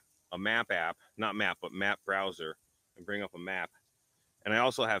on a map app, not map, but map browser, and bring up a map. And I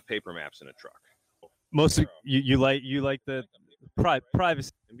also have paper maps in a truck. Mostly you like the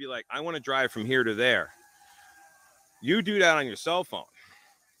privacy, and be like, I want to drive from here to there. You do that on your cell phone,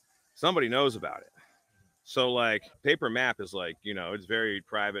 somebody knows about it. So paper map is it's very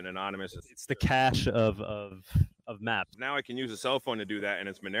private and anonymous. It's the cache of maps. Now I can use a cell phone to do that, and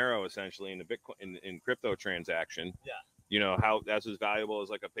it's Monero essentially in the Bitcoin in crypto transaction. Yeah. how that's as valuable as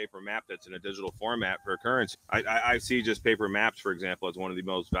like a paper map that's in a digital format for a currency. I see just paper maps, for example, as one of the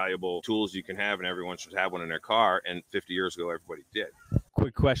most valuable tools you can have, and everyone should have one in their car. And 50 years ago, everybody did.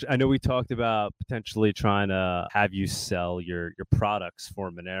 Quick question. I know we talked about potentially trying to have you sell your products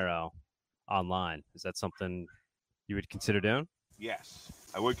for Monero online. Is that something you would consider doing? Yes,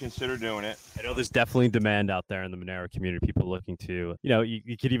 I would consider doing it. I know there's definitely demand out there in the Monero community. People looking to,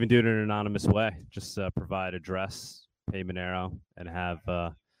 you could even do it in an anonymous way. Just provide address, pay Monero, and have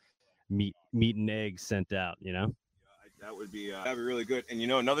meat and eggs sent out. That would be really good. And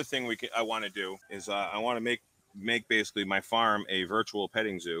another thing I want to do is I want to make basically my farm a virtual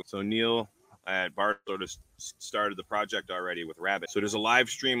petting zoo. So Neil at Barstow started the project already with rabbits. So there's a live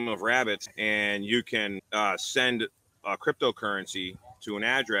stream of rabbits, and you can send a cryptocurrency to an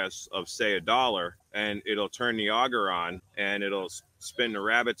address of say $1, and it'll turn the auger on, and it'll spin the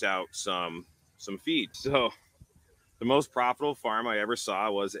rabbits out some feed. So the most profitable farm I ever saw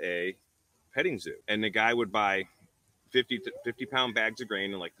was a petting zoo, and the guy would buy 50-pound bags of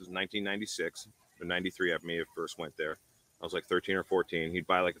grain in like 1996 or 93. I may have first went there. I was like 13 or 14. He'd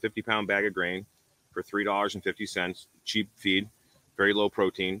buy like a 50-pound bag of grain for $3.50, cheap feed, very low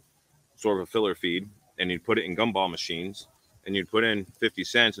protein, sort of a filler feed. And you'd put it in gumball machines, and you'd put in 50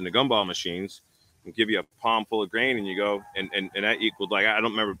 cents in the gumball machines and give you a palm full of grain, and you go, and that equaled like, I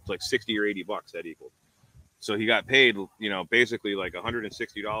don't remember, like 60 or 80 bucks that equaled. So he got paid, basically like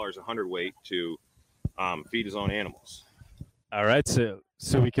 $160 a hundredweight to feed his own animals. All right, so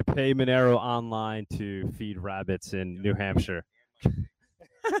we could pay Monero online to feed rabbits in New Hampshire.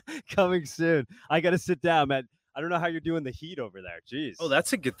 Coming soon. I got to sit down, man. I don't know how you're doing the heat over there. Jeez. Oh,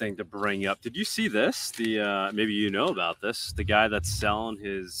 that's a good thing to bring up. Did you see this? Maybe you know about this. The guy that's selling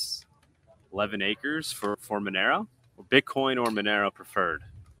his 11 acres for Monero, or Bitcoin or Monero preferred.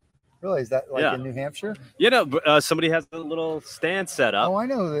 Really? Is that in New Hampshire? Yeah, no. Somebody has a little stand set up. Oh, I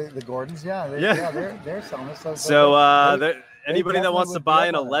know the Gordons. Yeah, they're selling it. So anybody that wants to buy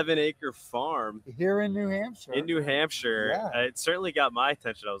an 11-acre farm here in New Hampshire. It certainly got my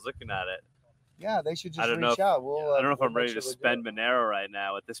attention. I was looking at it. Yeah, they should just reach out. I don't know if I'm ready to spend Monero right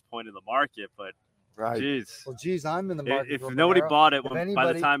now at this point in the market, but geez. Well, I'm in the market. If nobody bought it,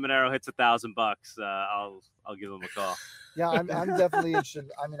 by the time Monero hits $1,000, I'll give them a call. Yeah, I'm definitely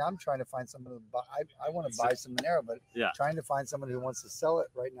interested. I mean, I'm trying to find someone to buy. I want to buy some Monero, but trying to find someone who wants to sell it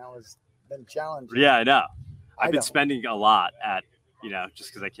right now has been challenging. Yeah, I know. I've been spending a lot at,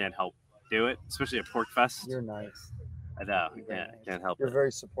 just because I can't help do it, especially at PorcFest. You're nice. I know. Can't help it. You're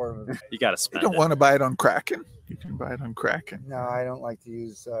very supportive. You got to spend. You don't want to buy it on Kraken. You can buy it on Kraken. No, I don't like to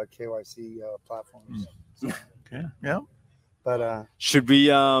use KYC platforms. So. Okay. Yeah. But should we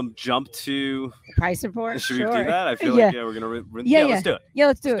jump to price report? Should we do that? I feel like we're gonna. Let's do it. Yeah,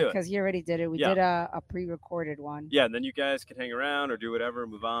 let's do it because you already did it. We did a pre-recorded one. Yeah, and then you guys can hang around or do whatever,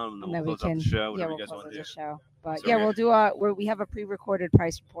 move on, and then we'll close out the show. Whatever you guys want to do. But so we'll do we have a pre-recorded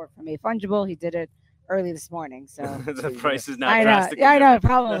price report from A Fungible. He did it early this morning, so the price is not. I know,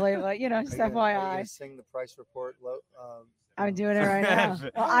 probably, but just FYI. Sing the price report. I'm doing it right now.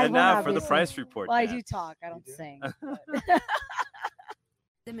 Well, and now for the price report. Well, I do talk. I don't sing.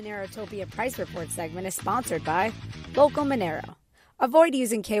 The Monerotopia Price Report segment is sponsored by Local Monero. Avoid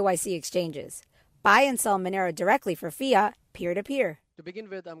using KYC exchanges. Buy and sell Monero directly for fiat, peer-to-peer. To begin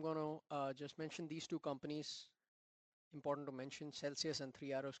with, I'm going to just mention these two companies. Important to mention, Celsius and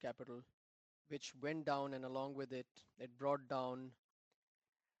Three Arrows Capital, which went down, and along with it, it brought down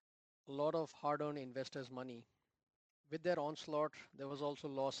a lot of hard-earned investors' money. With their onslaught, there was also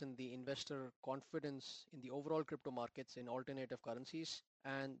loss in the investor confidence in the overall crypto markets in alternative currencies,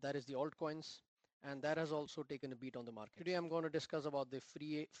 and that is the altcoins, and that has also taken a beat on the market. Today, I'm going to discuss about the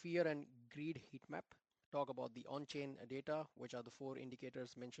fear and greed heat map, talk about the on-chain data, which are the 4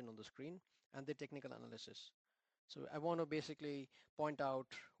 indicators mentioned on the screen, and the technical analysis. So I want to basically point out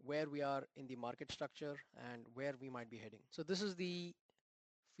where we are in the market structure and where we might be heading. So this is the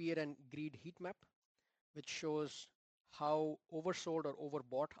fear and greed heat map, which shows how oversold or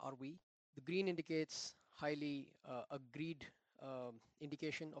overbought are we. The green indicates highly a greed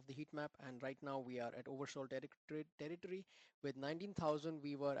indication of the heat map, and right now we are at oversold territory. With 19,000,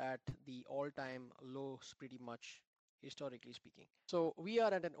 we were at the all-time lows pretty much, historically speaking. So we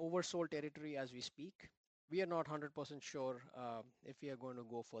are at an oversold territory as we speak. We are not 100% sure if we are going to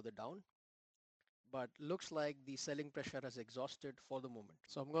go further down, but looks like the selling pressure has exhausted for the moment.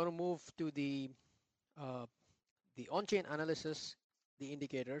 So I'm going to move to the on-chain analysis, the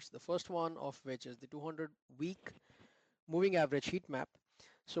indicators, the first one of which is the 200-week moving average heat map.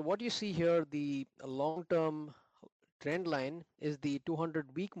 So what you see here, the long-term trend line is the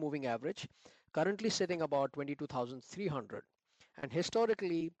 200-week moving average, currently sitting about 22,300. And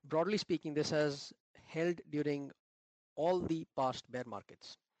historically, broadly speaking, this has held during all the past bear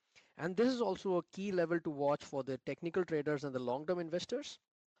markets. And this is also a key level to watch for the technical traders and the long-term investors,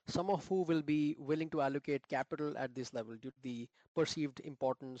 some of who will be willing to allocate capital at this level due to the perceived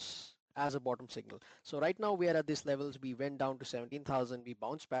importance as a bottom signal. So right now we are at these levels. We went down to 17,000, we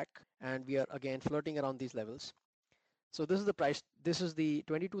bounced back, and we are again flirting around these levels. So this is the price. This is the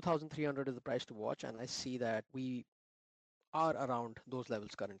 22,300 is the price to watch, and I see that we are around those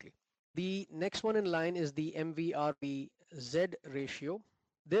levels currently. The next one in line is the MVRV-Z ratio.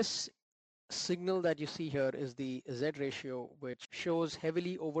 This signal that you see here is the Z ratio, which shows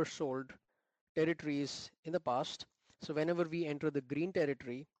heavily oversold territories in the past. So whenever we enter the green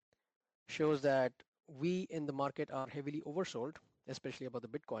territory, shows that we in the market are heavily oversold, especially about the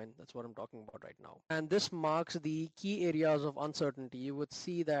Bitcoin. That's what I'm talking about right now. And this marks the key areas of uncertainty. You would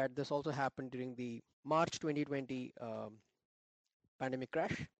see that this also happened during the March 2020 pandemic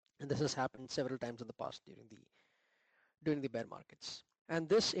crash. And this has happened several times in the past during the bear markets. And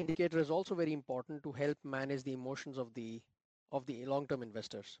this indicator is also very important to help manage the emotions of the long-term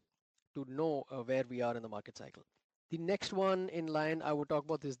investors to know where we are in the market cycle. The next one in line I would talk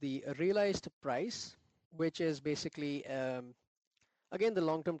about is the realized price, which is basically again the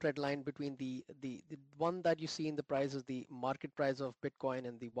long-term trend line between the one that you see in the price is the market price of Bitcoin,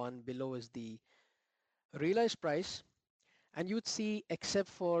 and the one below is the realized price. And you would see, except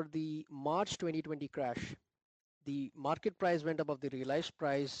for the March 2020 crash, the market price went above the realized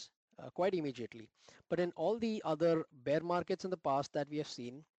price quite immediately. But in all the other bear markets in the past that we have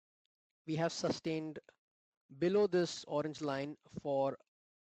seen, we have sustained below this orange line for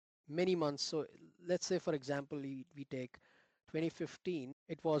many months. So let's say, for example, we take 2015,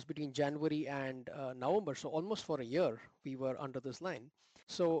 it was between January and November. So almost for a year, we were under this line.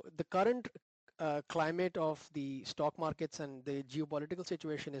 So the current climate of the stock markets and the geopolitical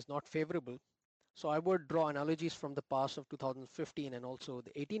situation is not favorable. So I would draw analogies from the past of 2015 and also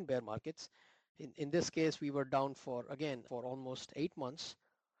the 18 bear markets. In this case, we were down for almost 8 months.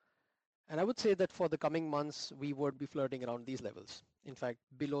 And I would say that for the coming months, we would be flirting around these levels. In fact,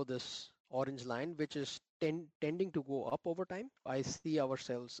 below this orange line, which is tending to go up over time, I see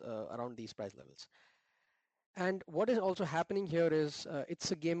ourselves around these price levels. And what is also happening here is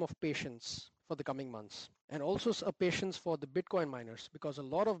it's a game of patience for the coming months, and also a patience for the Bitcoin miners, because a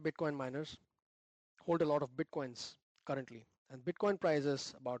lot of Bitcoin miners hold a lot of Bitcoins currently, and Bitcoin price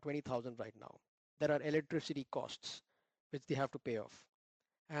is about 20,000 right now. There are electricity costs which they have to pay off.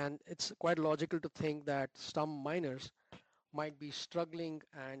 And it's quite logical to think that some miners might be struggling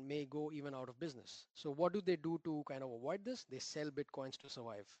and may go even out of business. So what do they do to kind of avoid this? They sell Bitcoins to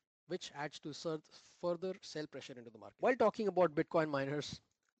survive, which adds to further sell pressure into the market. While talking about Bitcoin miners,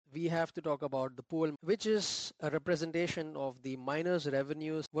 we have to talk about the pool, which is a representation of the miners'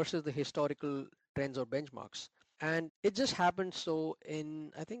 revenues versus the historical trends or benchmarks. And it just happened so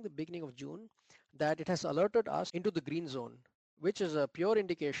in, I think, the beginning of June, that it has alerted us into the green zone, which is a pure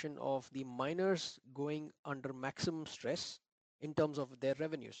indication of the miners going under maximum stress in terms of their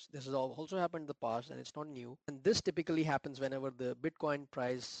revenues. This has also happened in the past, and it's not new. And this typically happens whenever the Bitcoin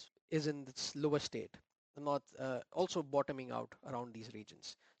price is in its lowest state, not also bottoming out around these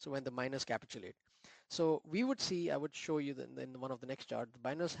regions. So when the miners capitulate. So we would see, I would show you in one of the next charts, the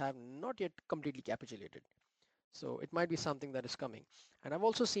miners have not yet completely capitulated. So it might be something that is coming. And I've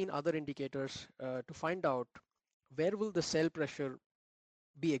also seen other indicators to find out where will the sell pressure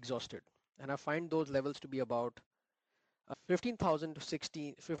be exhausted. And I find those levels to be about 15,000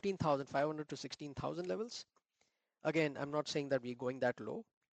 to 15,500 to 16,000 levels. Again, I'm not saying that we're going that low,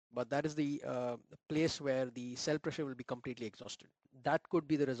 but that is the place where the sell pressure will be completely exhausted. That could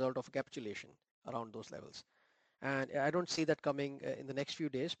be the result of capitulation around those levels. And I don't see that coming in the next few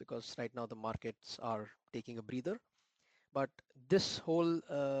days, because right now the markets are taking a breather. But this whole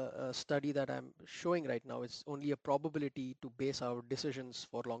study that I'm showing right now is only a probability to base our decisions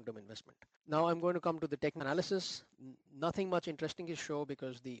for long-term investment. Now I'm going to come to the technical analysis. Nothing much interesting to show,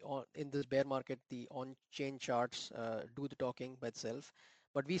 because in this bear market, the on-chain charts do the talking by itself.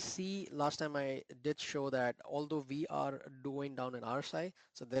 But we see, last time I did show that although we are going down in RSI,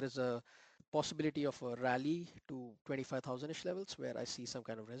 so there is a possibility of a rally to 25,000-ish levels where I see some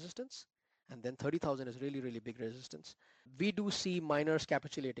kind of resistance. And then 30,000 is really, really big resistance. We do see miners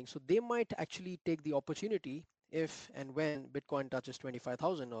capitulating. So they might actually take the opportunity if and when Bitcoin touches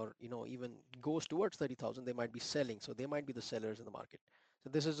 25,000 or even goes towards 30,000, they might be selling. So they might be the sellers in the market. So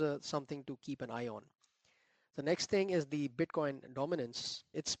this is something to keep an eye on. The next thing is the Bitcoin dominance.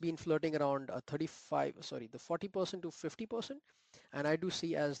 It's been flirting around the 40% to 50%. And I do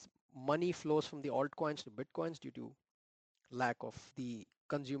see as money flows from the altcoins to Bitcoins due to lack of the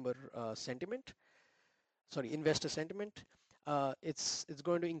consumer investor sentiment. It's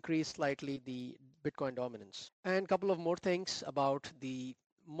going to increase slightly the Bitcoin dominance. And a couple of more things about the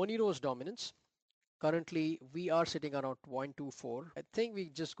Monero's dominance. Currently, we are sitting around 0.24. I think we're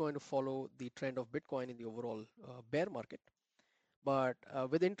just going to follow the trend of Bitcoin in the overall bear market. But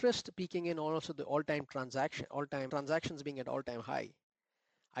with interest peaking in, also the all-time transactions being at all-time high,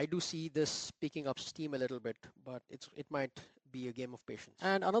 I do see this picking up steam a little bit, but it might be a game of patience.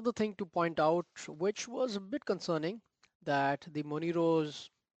 And another thing to point out, which was a bit concerning, that the Monero's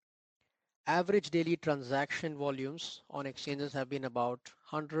average daily transaction volumes on exchanges have been about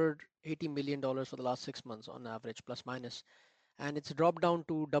 $180 million for the last 6 months on average, plus minus. And it's dropped down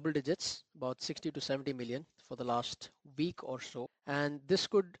to double digits, about 60 to 70 million for the last week or so. And this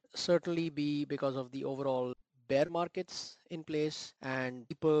could certainly be because of the overall bear markets in place and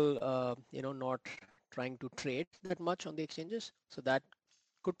people, not trying to trade that much on the exchanges. So that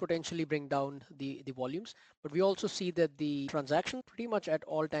could potentially bring down the volumes. But we also see that the transaction pretty much at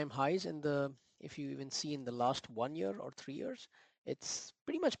all-time highs if you even see in the last 1 year or 3 years, it's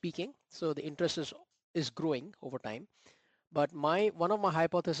pretty much peaking. So the interest is growing over time. But one of my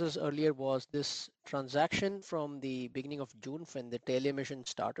hypotheses earlier was this transaction from the beginning of June when the tail emission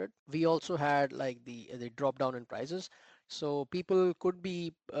started. We also had like the drop down in prices. So people could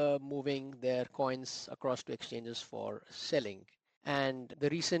be moving their coins across to exchanges for selling. And the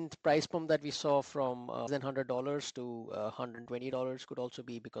recent price pump that we saw from $100 to $120 could also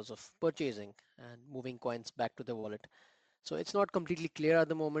be because of purchasing and moving coins back to the wallet. So it's not completely clear at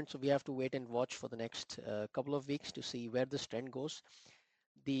the moment. So we have to wait and watch for the next couple of weeks to see where this trend goes.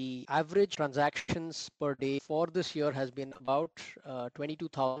 The average transactions per day for this year has been about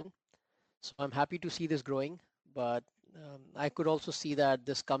 22,000. So I'm happy to see this growing, but I could also see that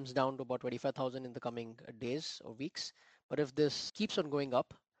this comes down to about 25,000 in the coming days or weeks. But if this keeps on going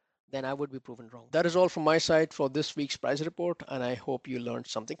up, then I would be proven wrong. That is all from my side for this week's price report, and I hope you learned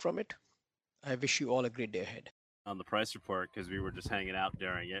something from it. I wish you all a great day ahead. On the price report, because we were just hanging out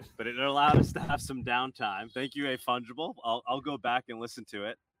during it, but it allowed us to have some downtime. Thank you, Afungible. I'll go back and listen to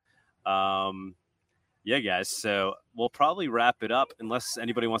it. Yeah, guys. So we'll probably wrap it up unless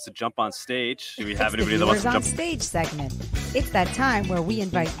anybody wants to jump on stage. Do we have anybody that wants to jump on stage segment? It's that time where we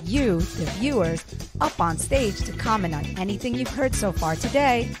invite you, the viewers, up on stage to comment on anything you've heard so far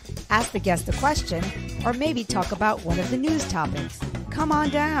today, ask the guest a question, or maybe talk about one of the news topics. Come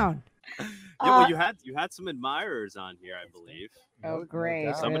on down. Yeah, well, you had some admirers on here, I believe. Oh,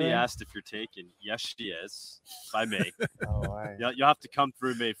 great. Somebody asked if you're taken. Yes, she is. By me. You'll have to come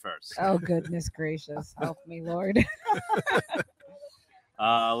through me first. Oh, goodness gracious. Help me, Lord.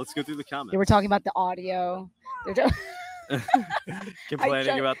 Let's go through the comments. They were talking about the audio.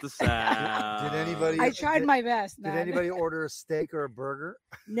 Complaining about the sound. Did anybody? I tried my best. Did anybody order a steak or a burger?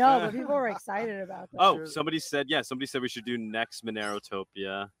 No, but people were excited about that. Oh, somebody said we should do next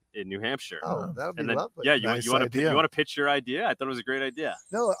Monerotopia in New Hampshire. Oh, that would be lovely. Yeah, you want to pitch your idea? I thought it was a great idea.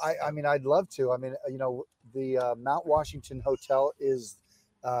 No, I mean, I'd love to. I mean, the Mount Washington Hotel is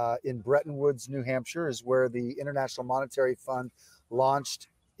in Bretton Woods, New Hampshire, is where the International Monetary Fund launched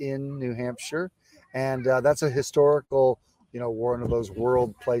in New Hampshire. And that's a historical, one of those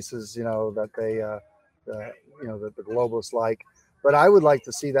world places, that they, that the globalists like. But I would like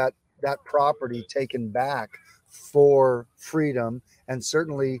to see that property taken back for freedom, and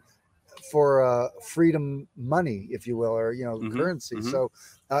certainly for freedom money, if you will, or currency. Mm-hmm. So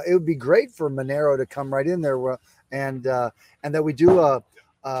it would be great for Monero to come right in there, and that we do a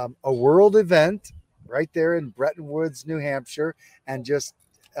world event right there in Bretton Woods, New Hampshire, and just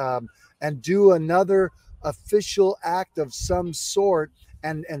and do another official act of some sort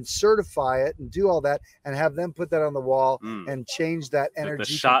and certify it and do all that and have them put that on the wall and change that energy. Like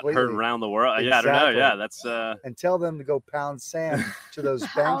the shot completely. Heard around the world. Exactly. Yeah, I don't know. Yeah, that's and tell them to go pound sand to those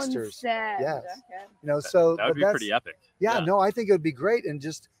banksters. Sand. Yes. So that would be pretty epic. Yeah, no, I think it would be great. And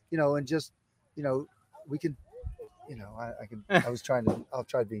just, we can, I'll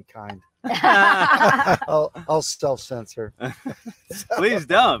try to be kind. I'll self-censor. Please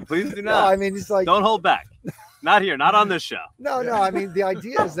don't. Please do not. No, I mean, it's like, don't hold back. Not here. Not on this show. No. I mean, the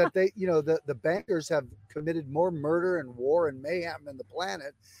idea is that they, the bankers have committed more murder and war and mayhem in the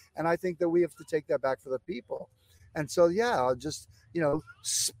planet, and I think that we have to take that back for the people. And so, yeah, I'll just,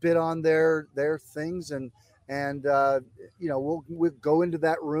 spit on their things and we'll go into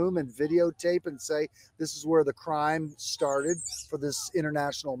that room and videotape and say, this is where the crime started for this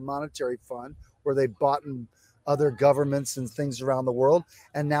International Monetary Fund, where they bought in other governments and things around the world.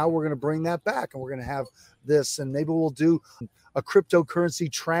 And now we're going to bring that back, and we're going to have this, and maybe we'll do a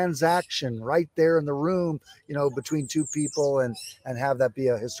cryptocurrency transaction right there in the room, between two people and have that be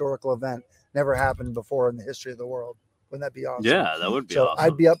a historical event. Never happened before in the history of the world. Wouldn't that be awesome? Yeah, that would be awesome.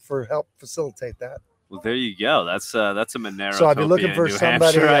 I'd be up for help facilitate that. Well, there you go. That's a Monero. So I'd be looking for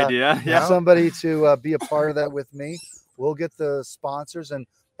somebody, idea. Yeah. Somebody to be a part of that with me. We'll get the sponsors and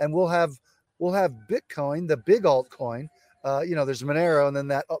we'll have Bitcoin, the big altcoin. There's Monero and then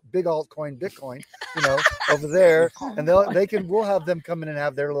that big altcoin Bitcoin, over there, and we'll have them come in and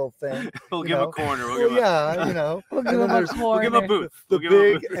have their little thing. We'll give a corner. We'll give a booth. The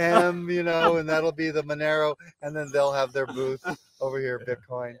big M, and that'll be the Monero, and then they'll have their booth over here,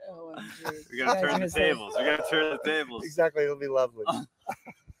 Bitcoin. We gotta turn the tables. Exactly, it'll be lovely.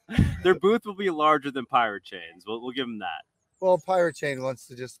 Their booth will be larger than Pirate Chains. We'll give them that. Well, Pirate Chain wants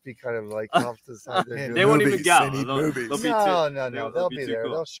to just be kind of like off to the side. They won't even go. They'll be there.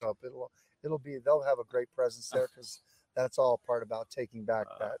 Cool. They'll show up. They'll have a great presence there because that's all part about taking back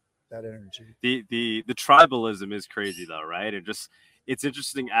that energy. The tribalism is crazy though, right? It's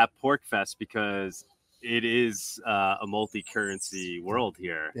interesting at PorcFest because it is a multi-currency world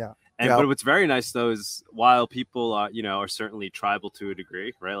here. Yeah. But what's very nice though is while people are certainly tribal to a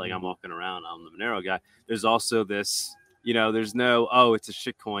degree, right? Like I'm walking around, I'm the Monero guy. There's also this. There's no, it's a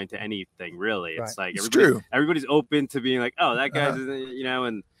shit coin to anything, really. It's like everybody's open to being like, that guy's,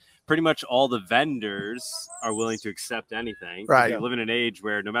 and pretty much all the vendors are willing to accept anything. Right. You live in an age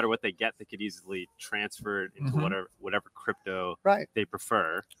where no matter what they get, they could easily transfer it into whatever crypto they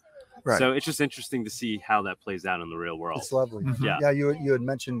prefer. Right. So it's just interesting to see how that plays out in the real world. It's lovely. Mm-hmm. Yeah. Yeah. You had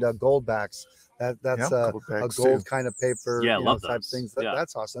mentioned Goldbacks. That's a gold kind of paper. Yeah, love type things.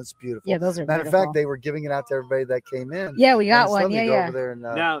 That's awesome. That's beautiful. Yeah, those are Matter of fact, they were giving it out to everybody that came in. Yeah, we got one. Yeah. Over there and,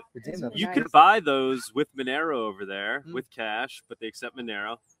 now you could buy those with Monero over there with cash, but they accept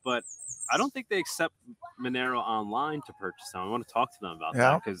Monero. But I don't think they accept Monero online to purchase them. I want to talk to them about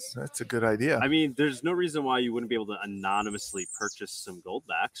that because that's a good idea. I mean, there's no reason why you wouldn't be able to anonymously purchase some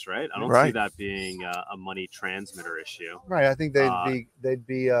Goldbacks, right? I don't see that being a money transmitter issue. Right. I think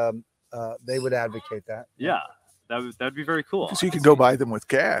they would advocate that. Yeah, that'd be very cool. So you could go buy them with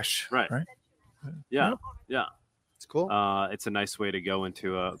cash. Right. Yeah. It's cool. It's a nice way to go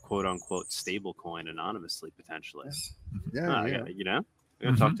into a quote unquote stable coin anonymously, potentially. Yeah. We're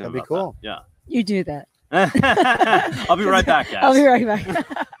gonna talk to him That'd be cool. That. Yeah. You do that. I'll be right back, guys. I'll be right back.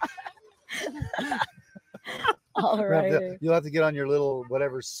 All right. You'll have to get on your little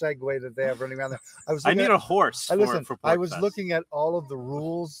whatever Segway that they have running around there. I need a horse. I was looking at all of the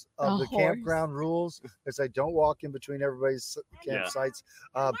rules of the campground rules. It's like don't walk in between everybody's campsites.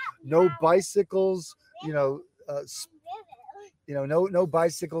 No bicycles. No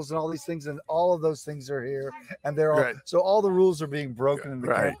bicycles and all these things, and all of those things are here, and they're all so all the rules are being broken in the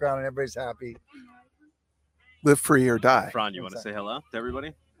campground, and everybody's happy. Live free or die. Fran, you want to say hello to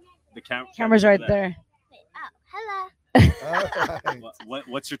everybody? The camera's right there. Hello.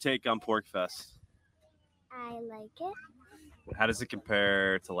 What's your take on PorcFest? I like it. How does it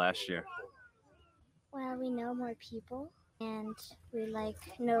compare to last year? Well, we know more people, and we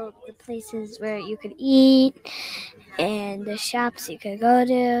know the places where you could eat and the shops you could go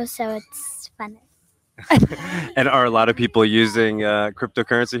to, so it's fun. And are a lot of people using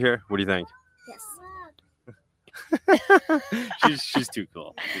cryptocurrency here? What do you think? Yes. She's too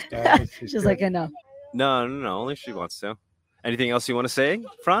cool. She's like, no. No. Only she wants to. Anything else you want to say,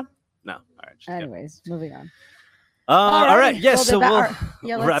 Fran? No. All right. Anyways, moving on. All right. Yes. So we'll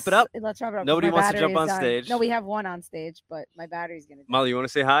wrap it up. Let's wrap it up. Nobody wants to jump on stage. No, we have one on stage, but my battery's gonna. Molly, you want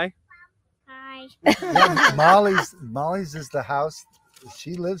to say hi? Hi. Molly's is the house.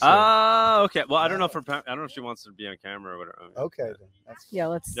 She lives here. Okay. Well, I don't know if she wants to be on camera or whatever. Okay. Let's.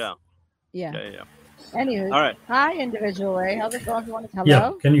 Yeah. Anywho. All right. Hi, Individual A. How's it going? You want to hello?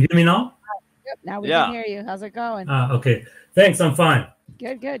 Yeah. Can you hear me now? Yep. Now we can hear you. How's it going? Okay. Thanks. I'm fine.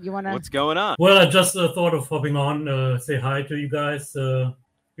 Good. You want to? What's going on? Well, I just thought of hopping on, say hi to you guys. Enjoying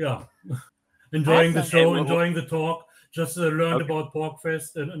the show, enjoying the talk. Just learned about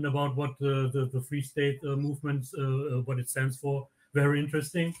PorcFest and about what the Free State movement, what it stands for. Very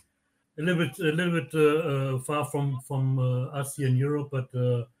interesting. A little bit far from us here in Europe, but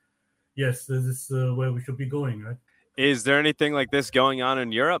yes, this is where we should be going, right? Is there anything like this going on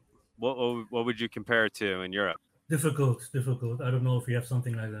in Europe? What would you compare it to in Europe? Difficult. I don't know if you have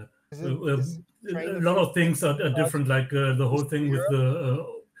something like that. A lot of things are different, like the whole thing with the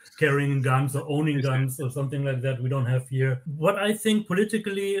carrying guns or owning guns or something like that we don't have here. What I think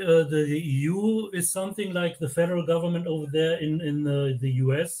politically, the EU is something like the federal government over there in the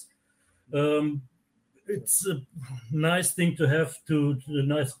US. It's a nice thing to have, a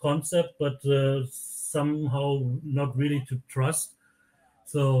nice concept, but somehow not really to trust.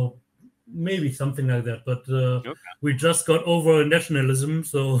 So maybe something like that. But we just got over nationalism,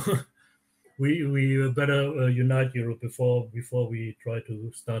 so we better unite Europe before we try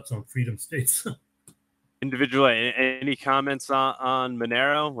to start some freedom states. Individually, any comments on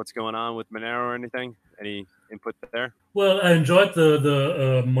Monero? What's going on with Monero or anything? Any input there? Well, I enjoyed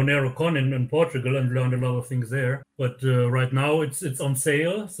the Monero Con in Portugal and learned a lot of things there. But right now it's on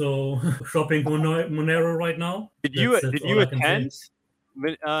sale, so shopping Monero right now. Did you attend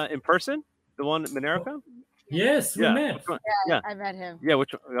in person the one at Monero Con? Yes, we met. Yeah, I met him. Yeah,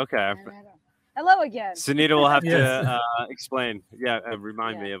 which one? Okay. Hello again. Sunita will have to explain. Yeah,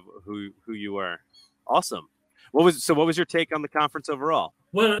 remind me of who you were. Awesome. What was your take on the conference overall?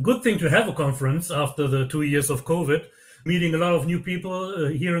 Well, good thing to have a conference after the 2 years of COVID, meeting a lot of new people,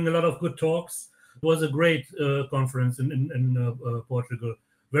 hearing a lot of good talks. It was a great conference in Portugal.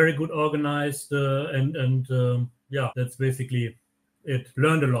 Very good organized, and that's basically it.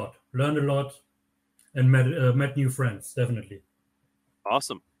 Learned a lot, and met new friends, definitely.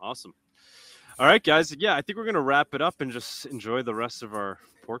 Awesome. All right, guys. Yeah, I think we're going to wrap it up and just enjoy the rest of our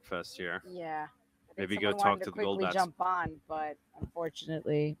PorcFest here. Yeah. Maybe go talk to the Goldax. Jump on, but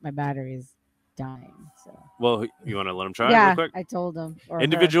unfortunately, my battery's dying. So. Well, you want to let him try real quick? I told him.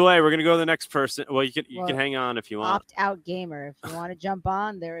 Individual A, we're going to go to the next person. Well, you can hang on if you want. Opt-out gamer. If you want to jump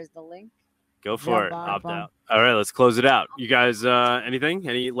on, there is the link. Go for it. Opt out. All right, let's close it out. You guys, anything?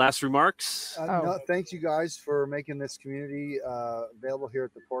 Any last remarks? No, thanks you guys for making this community available here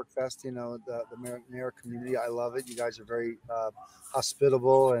at the PorcFest. You know, the Monero community. I love it. You guys are very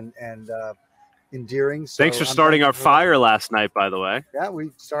hospitable and endearing. So thanks for starting our fire last night, by the way. Yeah, we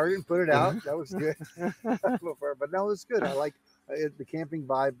started and put it out. That was good. But no, it was good. I like the camping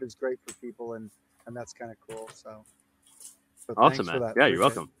vibe is great for people, and that's kind of cool. So awesome, man. Yeah, you're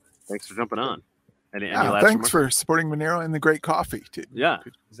welcome. Thanks for jumping on. Any thanks for supporting Monero and the great coffee too. Yeah,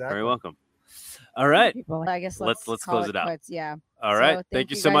 exactly. Very welcome. All right. I guess let's close it out. Quits. Yeah. All right. So thank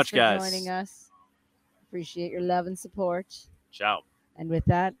you so much, guys, for joining us. Appreciate your love and support. Ciao. And with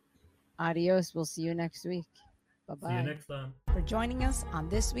that, adios. We'll see you next week. Bye-bye. See you next time. For joining us on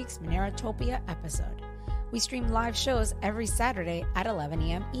this week's Monerotopia episode. We stream live shows every Saturday at 11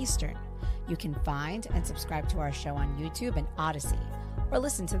 a.m. Eastern. You can find and subscribe to our show on YouTube and Odyssey, or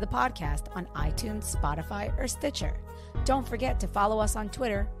listen to the podcast on iTunes, Spotify, or Stitcher. Don't forget to follow us on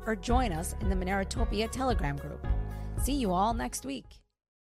Twitter or join us in the Monerotopia Telegram group. See you all next week.